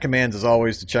the chat commands as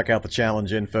always to check out the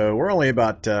challenge info. We're only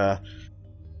about, 10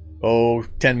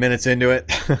 minutes into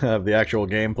it of the actual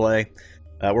gameplay.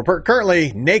 We're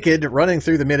currently naked, running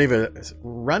through the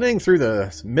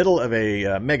middle of a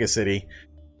megacity,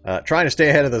 trying to stay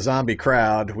ahead of the zombie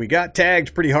crowd. We got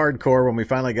tagged pretty hardcore when we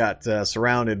finally got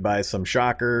surrounded by some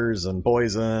shockers and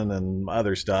poison and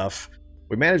other stuff.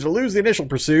 We managed to lose the initial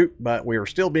pursuit, but we were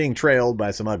still being trailed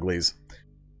by some uglies.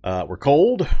 We're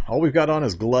cold. All we've got on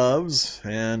is gloves.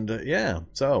 And yeah,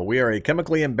 so we are a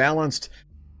chemically imbalanced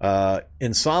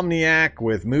insomniac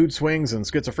with mood swings and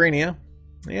schizophrenia.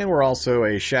 And we're also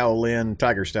a Shaolin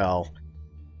Tiger-style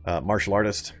martial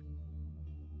artist.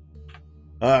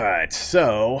 Alright,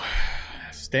 so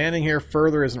standing here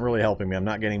further isn't really helping me. I'm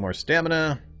not getting more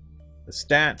stamina. The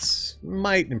stats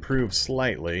might improve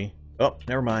slightly. Oh,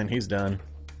 never mind. He's done.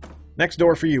 Next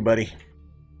door for you, buddy.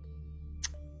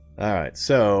 Alright,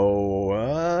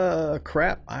 so...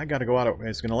 crap. I gotta go out of...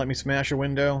 It's gonna let me smash a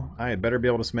window? I had better be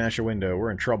able to smash a window. We're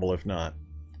in trouble if not.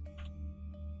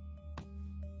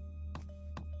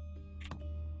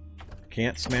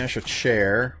 Can't smash a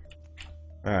chair.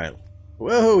 Alright.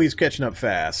 Whoa, he's catching up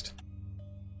fast.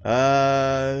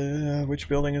 Which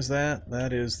building is that?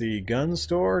 That is the gun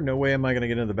store? No way am I gonna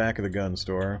get into the back of the gun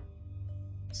store.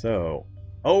 So...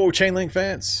 Oh, chain link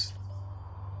fence!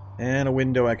 And a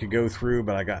window I could go through,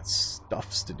 but I got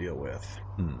stuffs to deal with.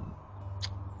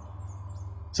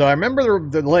 So I remember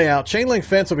the layout. Chain link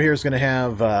fence over here is going to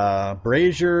have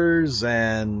braziers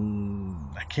and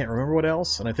I can't remember what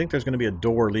else. And I think there's going to be a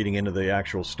door leading into the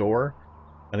actual store.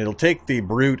 And it'll take the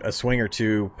brute a swing or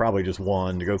two, probably just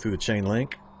one, to go through the chain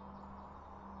link.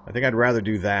 I think I'd rather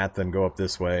do that than go up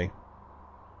this way.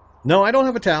 No, I don't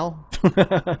have a towel.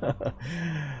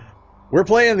 We're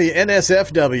playing the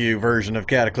NSFW version of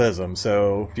Cataclysm,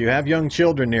 so if you have young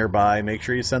children nearby, make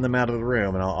sure you send them out of the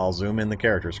room, and I'll zoom in the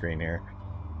character screen here.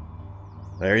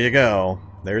 There you go.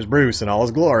 There's Bruce in all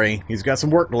his glory. He's got some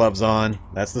work gloves on.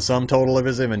 That's the sum total of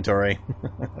his inventory.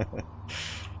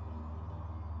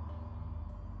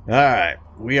 Alright,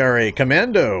 we are a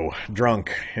commando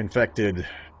drunk,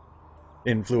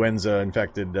 influenza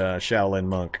infected Shaolin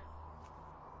monk.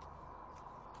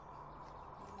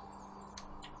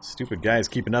 Stupid guy's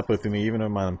keeping up with me even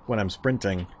when I'm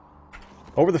sprinting.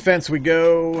 Over the fence we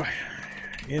go.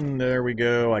 In there we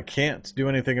go. I can't do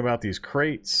anything about these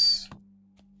crates.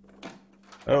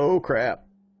 Oh, crap.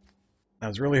 I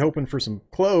was really hoping for some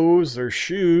clothes or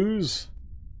shoes.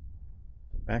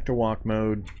 Back to walk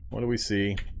mode. What do we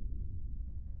see?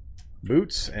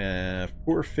 Boots and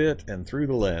poor fit and through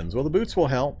the lens. Well, the boots will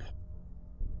help.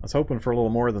 I was hoping for a little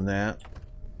more than that.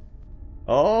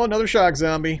 Oh, another shock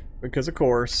zombie. Because of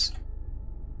course.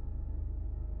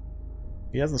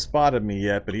 He hasn't spotted me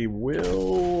yet, but he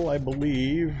will, I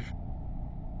believe.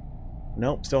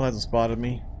 Nope, still hasn't spotted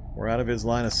me. We're out of his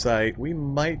line of sight. We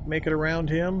might make it around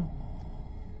him.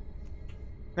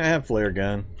 I have flare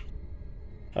gun.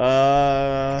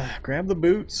 Grab the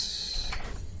boots.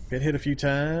 Get hit a few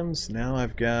times. Now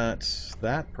I've got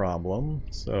that problem.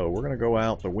 So we're going to go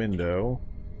out the window.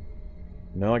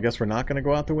 No, I guess we're not going to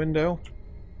go out the window.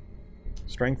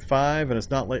 Strength 5 and it's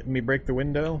not letting me break the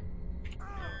window.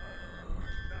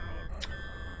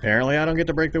 Apparently I don't get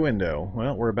to break the window.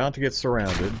 Well, we're about to get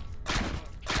surrounded.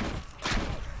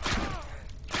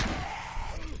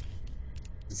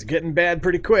 It's getting bad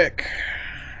pretty quick.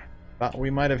 Thought we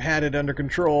might have had it under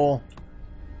control.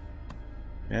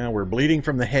 Now we're bleeding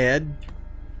from the head.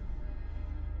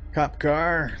 Cop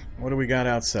car. What do we got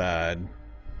outside?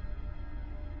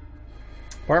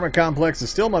 Apartment complex is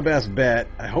still my best bet.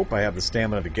 I hope I have the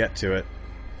stamina to get to it.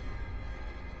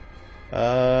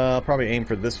 I'll probably aim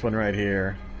for this one right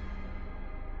here.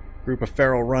 Group of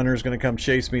feral runners gonna come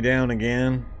chase me down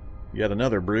again. Yet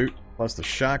another brute. Plus the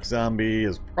shock zombie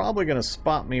is probably gonna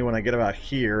spot me when I get about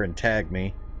here and tag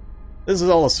me. This is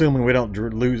all assuming we don't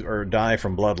lose or die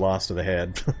from blood loss to the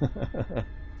head.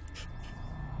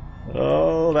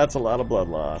 Oh, that's a lot of blood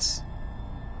loss.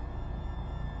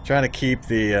 Trying to keep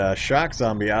the shock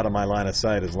zombie out of my line of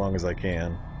sight as long as I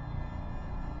can.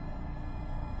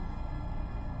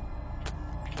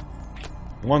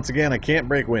 Once again, I can't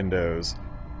break windows.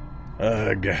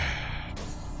 Ugh.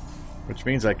 Which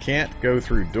means I can't go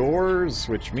through doors,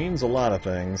 which means a lot of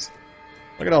things.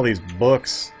 Look at all these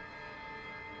books.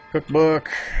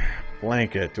 Cookbook.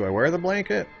 Blanket. Do I wear the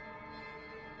blanket?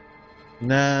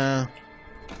 Nah.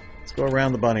 Let's go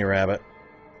around the bunny rabbit.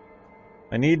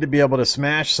 I need to be able to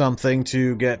smash something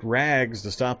to get rags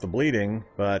to stop the bleeding,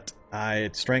 but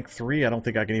at strength 3, I don't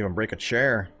think I can even break a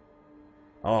chair.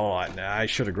 Oh, I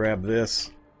should have grabbed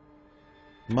this.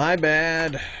 My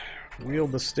bad.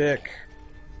 Wield the stick.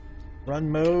 Run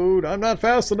mode. I'm not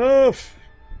fast enough.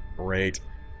 Great.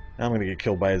 Now I'm going to get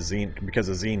killed by a Z because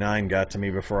a Z9 got to me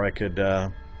before I could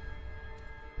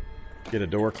get a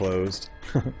door closed.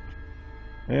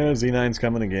 Yeah, Z9's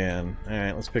coming again.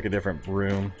 Alright, let's pick a different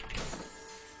room.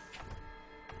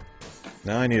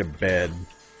 Now I need a bed.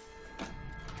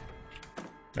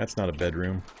 That's not a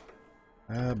bedroom.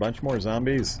 A bunch more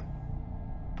zombies.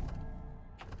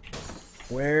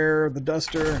 Where the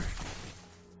duster?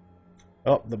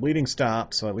 Oh, the bleeding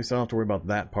stopped, so at least I don't have to worry about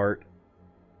that part.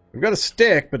 We've got a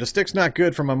stick, but a stick's not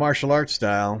good for my martial arts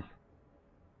style.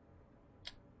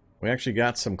 We actually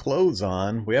got some clothes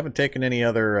on. We haven't taken any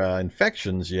other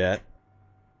infections yet.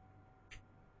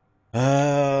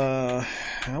 How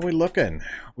are we looking?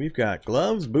 We've got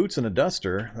gloves, boots, and a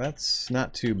duster. That's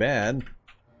not too bad.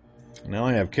 Now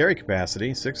I have carry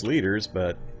capacity, 6 liters,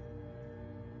 but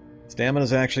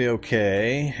stamina's actually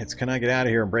okay. It's can I get out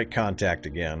of here and break contact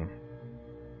again?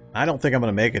 I don't think I'm going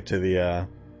to make it to the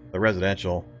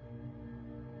residential.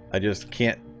 I just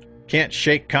can't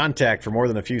shake contact for more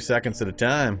than a few seconds at a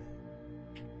time.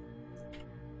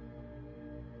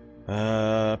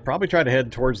 Probably try to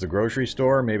head towards the grocery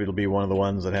store. Maybe it'll be one of the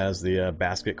ones that has the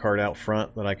basket cart out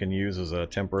front that I can use as a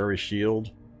temporary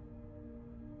shield.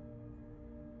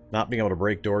 Not being able to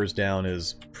break doors down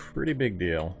is a pretty big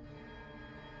deal.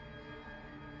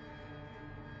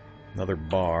 Another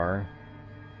bar.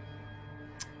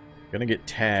 Gonna get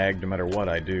tagged no matter what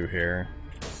I do here.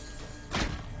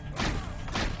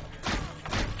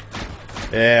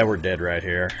 Yeah, we're dead right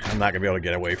here. I'm not gonna be able to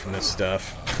get away from this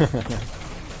stuff.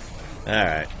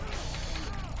 Alright.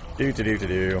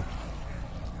 Do.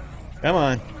 Come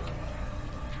on.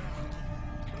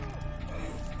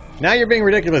 Now you're being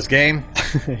ridiculous, game.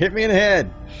 Hit me in the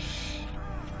head.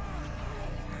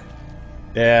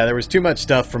 Yeah, there was too much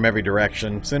stuff from every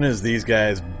direction. As soon as these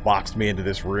guys boxed me into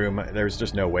this room, there was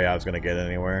just no way I was going to get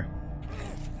anywhere.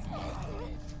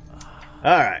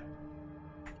 Alright.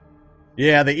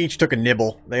 Yeah, they each took a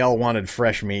nibble. They all wanted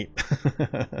fresh meat.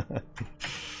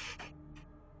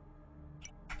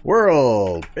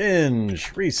 World,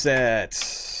 binge,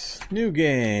 reset, new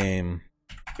game,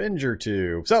 Binger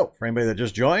 2. So, for anybody that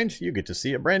just joined, you get to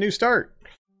see a brand new start.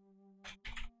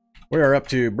 We are up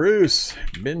to Bruce,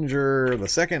 Binger the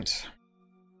second.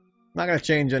 Not going to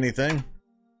change anything.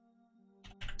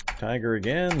 Tiger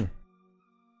again.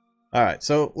 Alright,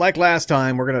 so like last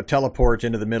time, we're going to teleport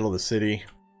into the middle of the city.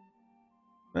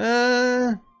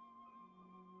 This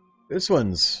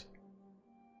one's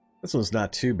This one's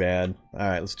not too bad.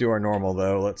 Alright, let's do our normal,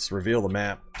 though. Let's reveal the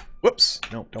map. Whoops!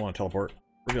 Nope, don't want to teleport.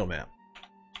 Reveal map.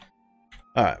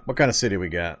 Alright, what kind of city we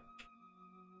got?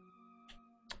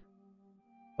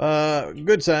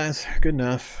 Good size. Good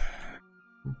enough.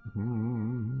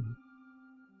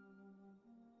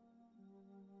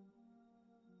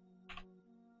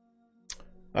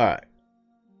 Alright.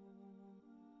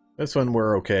 This one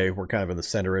we're okay. We're kind of in the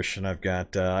center-ish, and I've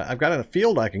got a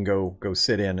field I can go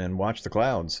sit in and watch the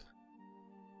clouds.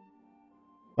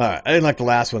 Alright, I didn't like the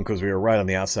last one because we were right on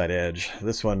the outside edge.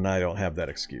 This one, I don't have that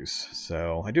excuse.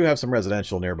 So, I do have some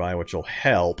residential nearby, which will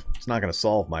help. It's not going to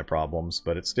solve my problems,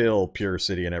 but it's still pure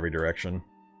city in every direction.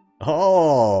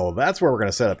 Oh, that's where we're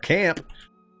going to set up camp.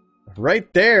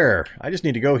 Right there. I just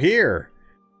need to go here.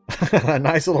 A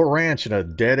nice little ranch in a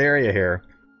dead area here.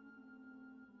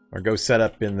 Or go set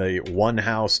up in the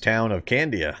one-house town of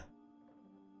Candia.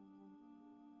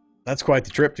 That's quite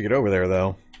the trip to get over there,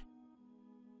 though.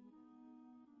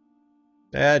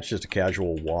 It's just a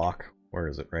casual walk. Where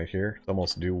is it? Right here? It's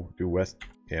almost due west.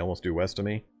 Yeah, almost due west of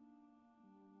me.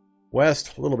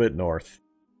 West, a little bit north.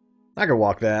 I could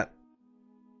walk that.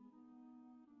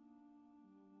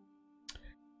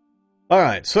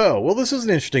 Alright, so, well, this is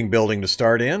an interesting building to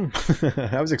start in.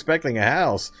 I was expecting a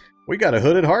house. We got a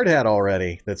hooded hard hat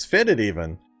already. That's fitted,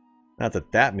 even. Not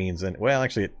that that means anything. Well,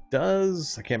 actually, it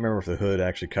does. I can't remember if the hood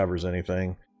actually covers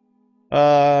anything.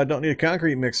 Don't need a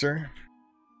concrete mixer.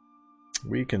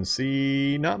 We can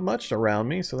see not much around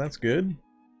me, so that's good.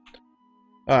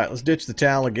 Alright, let's ditch the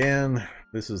towel again.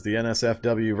 This is the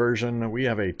NSFW version. We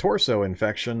have a torso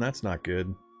infection. That's not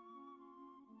good.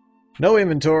 No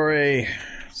inventory.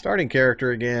 Starting character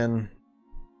again.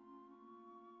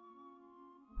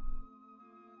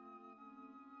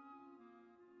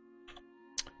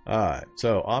 Alright,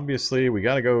 so obviously we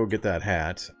gotta go get that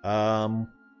hat.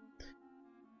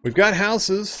 We've got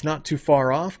houses not too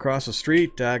far off, across the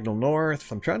street, diagonal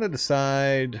north. I'm trying to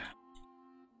decide.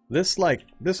 This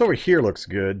over here looks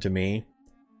good to me.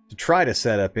 To try to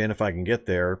set up in if I can get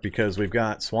there, because we've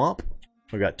got swamp.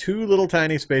 We've got two little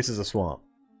tiny spaces of swamp.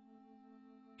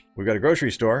 We've got a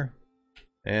grocery store.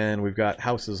 And we've got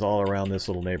houses all around this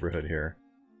little neighborhood here.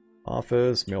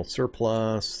 Office, mail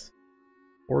surplus,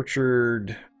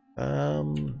 orchard.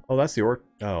 Oh, that's the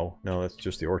oh, no, that's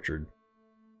just the orchard.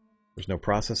 There's no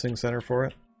processing center for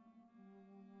it?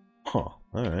 Huh,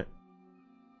 alright.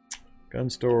 Gun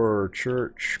store,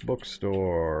 church,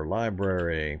 bookstore,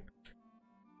 library.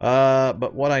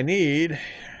 But what I need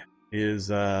is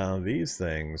these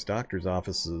things. Doctor's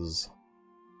offices.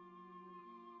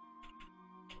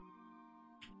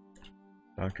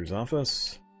 Doctor's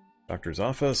office. Doctor's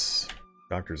office.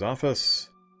 Doctor's office.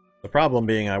 The problem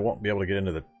being I won't be able to get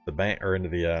into the bank or into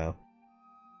the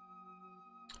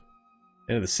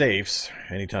safes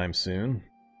anytime soon.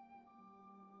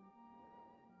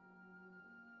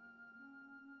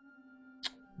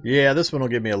 Yeah, this one will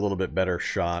give me a little bit better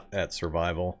shot at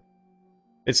survival.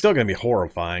 It's still going to be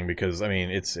horrifying because, I mean,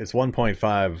 it's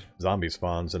 1.5 zombie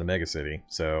spawns in a megacity,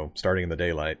 so starting in the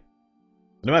daylight.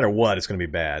 No matter what, it's going to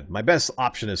be bad. My best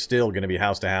option is still going to be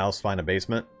house to house, find a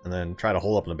basement, and then try to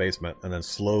hole up in the basement, and then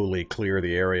slowly clear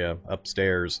the area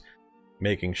upstairs,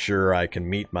 making sure I can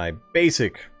meet my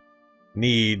basic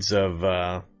needs of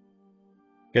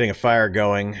getting a fire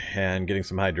going and getting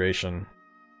some hydration.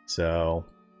 So,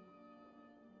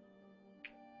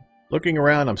 looking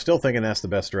around, I'm still thinking that's the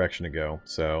best direction to go.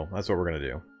 So, that's what we're going to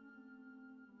do.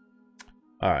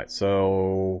 Alright,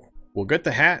 so we'll get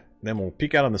the hat, then we'll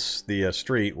peek out on the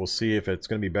street. We'll see if it's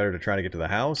going to be better to try to get to the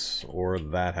house or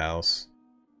that house.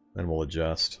 Then we'll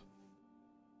adjust.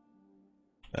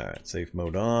 Alright, safe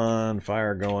mode on,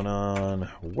 fire going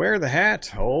on. Wear the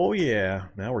hat! Oh yeah,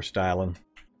 now we're styling.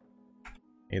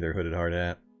 Either hooded hard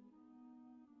hat.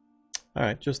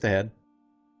 Alright, just the head.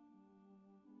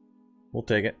 We'll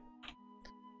take it.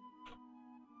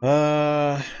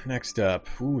 Next up.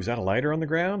 Ooh, is that a lighter on the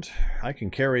ground? I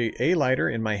can carry a lighter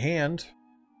in my hand.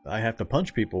 I have to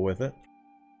punch people with it.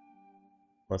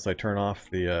 Unless I turn off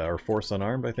the, or force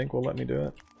unarmed, I think will let me do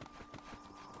it.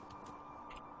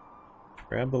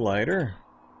 Grab the lighter.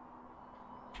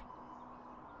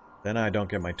 Then I don't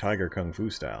get my Tiger Kung Fu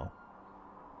style.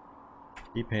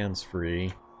 Keep hands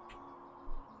free.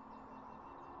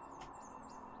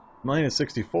 Minus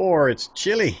 64, it's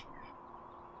chilly!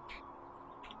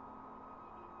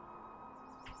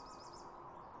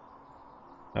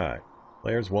 Alright.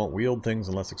 Players won't wield things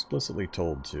unless explicitly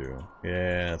told to.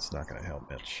 Yeah, it's not going to help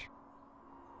much.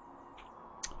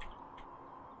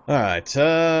 Alright,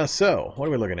 so, what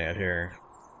are we looking at here?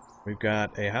 We've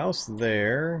got a house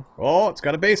there. Oh, it's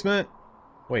got a basement!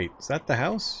 Wait, is that the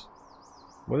house?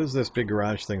 What is this big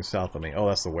garage thing south of me? Oh,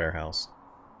 that's the warehouse.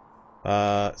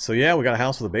 So yeah, we got a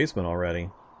house with a basement already.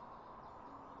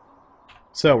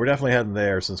 So we're definitely heading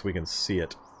there since we can see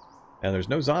it. And there's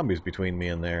no zombies between me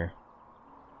and there.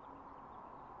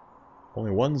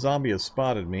 Only one zombie has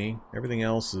spotted me. Everything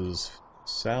else is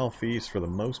southeast for the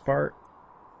most part.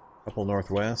 A couple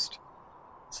northwest.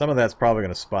 Some of that's probably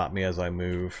going to spot me as I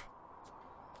move.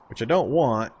 Which I don't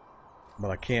want,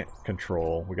 but I can't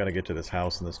control. We got to get to this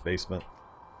house in this basement.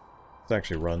 Let's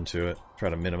actually run to it. Try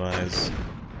to minimize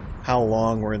how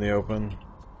long we're in the open.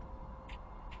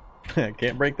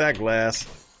 Can't break that glass.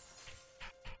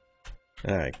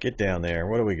 Alright, get down there.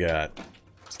 What do we got?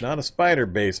 It's not a spider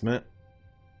basement.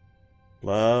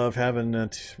 Love having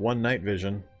one night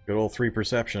vision. Good old 3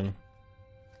 perception.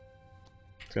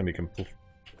 It's gonna be complete.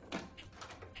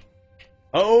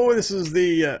 Oh, this is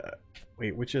the...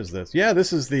 wait, which is this? Yeah,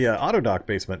 this is the auto-dock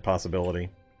basement possibility.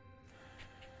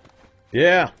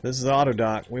 Yeah, this is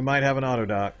auto-dock. We might have an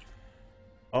auto-dock.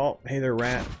 Oh, hey there,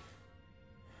 rat.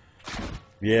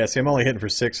 Yeah, see, I'm only hitting for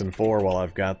 6 and 4 while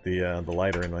I've got the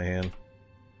lighter in my hand.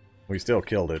 We still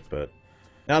killed it, but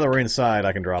now that we're inside,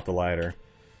 I can drop the lighter.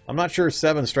 I'm not sure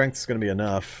 7 strength is going to be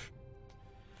enough.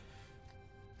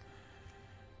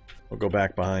 We'll go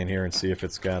back behind here and see if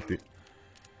it's got the...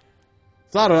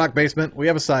 It's auto-dock basement. We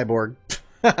have a cyborg.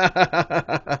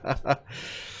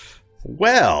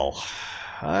 Well,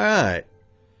 alright.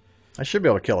 I should be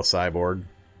able to kill a cyborg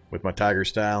with my tiger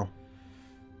style.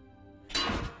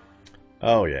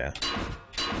 Oh, yeah.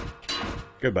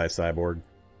 Goodbye, cyborg.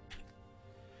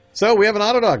 So, we have an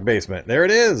auto-dock basement. There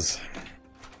it is.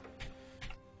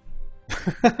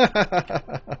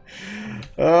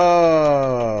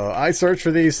 Oh, I search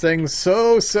for these things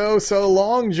so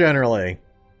long, generally.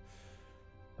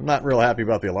 I'm not real happy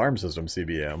about the alarm system,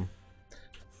 CBM.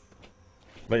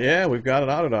 But yeah, we've got an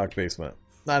auto-dock basement.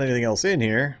 Not anything else in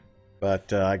here,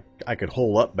 but I could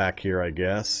hole up back here, I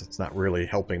guess. It's not really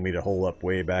helping me to hole up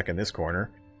way back in this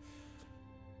corner.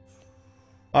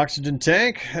 Oxygen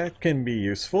tank, that can be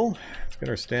useful. Let's get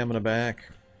our stamina back.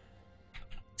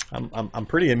 I'm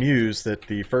pretty amused that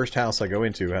the first house I go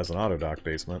into has an auto-dock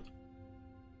basement.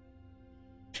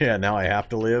 Yeah, now I have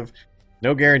to live.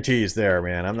 No guarantees there,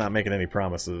 man. I'm not making any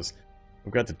promises.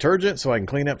 We've got detergent so I can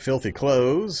clean up filthy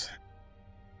clothes.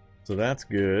 So that's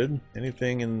good.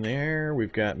 Anything in there?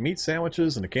 We've got meat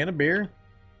sandwiches and a can of beer.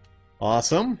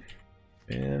 Awesome.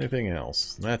 Anything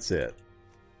else? That's it.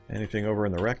 Anything over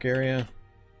in the rec area?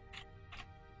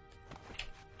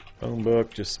 Phone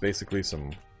book, just basically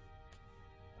some...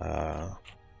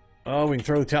 oh, we can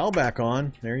throw the towel back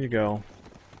on. There you go.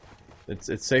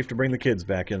 It's safe to bring the kids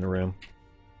back in the room.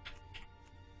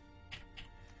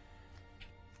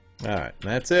 Alright,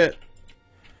 that's it.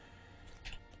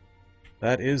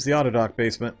 That is the auto-dock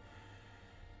basement.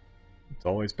 It's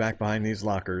always back behind these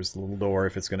lockers, the little door,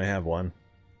 if it's going to have one.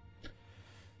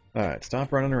 Alright,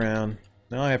 stop running around.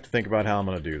 Now I have to think about how I'm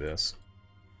going to do this.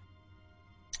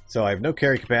 So I have no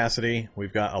carry capacity.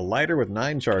 We've got a lighter with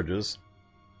 9 charges.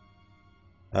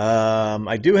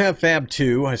 I do have Fab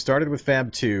 2. I started with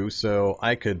Fab 2, so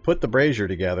I could put the brazier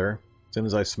together as soon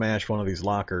as I smash one of these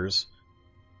lockers.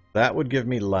 That would give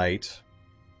me light.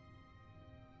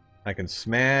 I can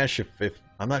smash if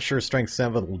I'm not sure Strength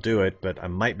 7 will do it, but I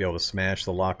might be able to smash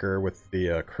the locker with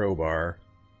the crowbar.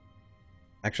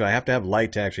 Actually, I have to have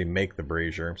light to actually make the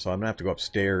brazier, so I'm going to have to go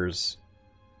upstairs.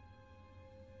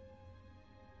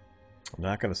 I'm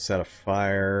not going to set a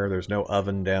fire. There's no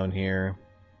oven down here.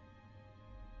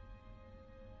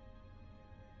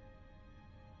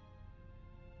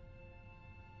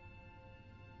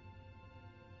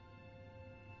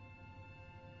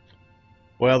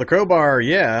 Well, the crowbar,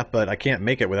 yeah, but I can't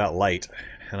make it without light.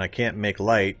 And I can't make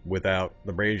light without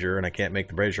the brazier, and I can't make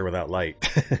the brazier without light.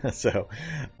 So,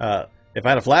 if I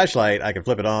had a flashlight, I could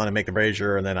flip it on and make the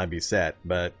brazier, and then I'd be set.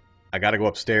 But I gotta go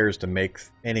upstairs to make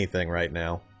anything right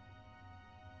now.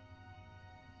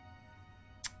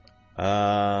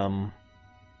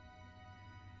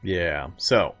 Yeah,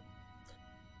 so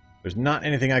there's not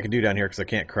anything I can do down here because I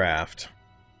can't craft.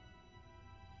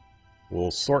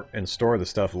 We'll sort and store the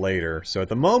stuff later. So at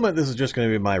the moment, this is just going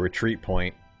to be my retreat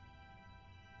point.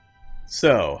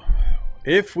 So,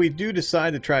 if we do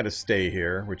decide to try to stay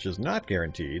here, which is not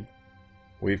guaranteed,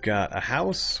 we've got a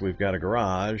house, we've got a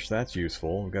garage, that's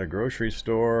useful. We've got a grocery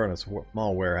store and a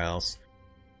small warehouse.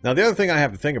 Now the other thing I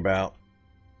have to think about,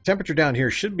 temperature down here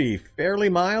should be fairly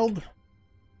mild.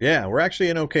 Yeah, we're actually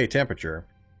in okay temperature.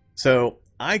 So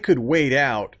I could wait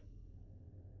out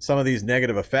some of these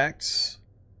negative effects.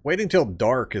 Waiting till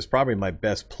dark is probably my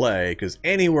best play, because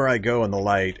anywhere I go in the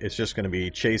light, it's just going to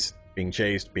be being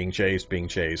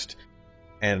chased.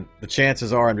 And the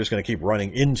chances are I'm just going to keep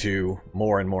running into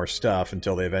more and more stuff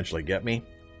until they eventually get me.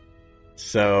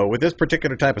 So with this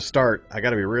particular type of start, I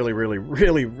got to be really, really,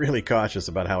 really, really cautious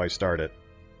about how I start it.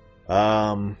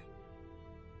 I'm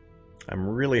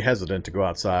really hesitant to go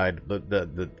outside.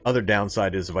 The other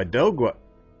downside is if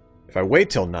I wait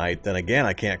till night, then again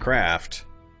I can't craft.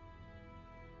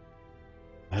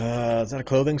 Is that a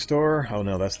clothing store? Oh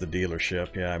no, that's the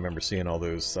dealership. Yeah, I remember seeing all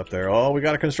those up there. Oh, we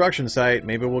got a construction site.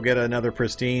 Maybe we'll get another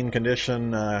pristine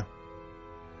condition. What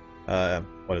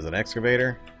is it, an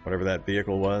excavator? Whatever that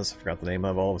vehicle was. I forgot the name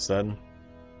of all of a sudden.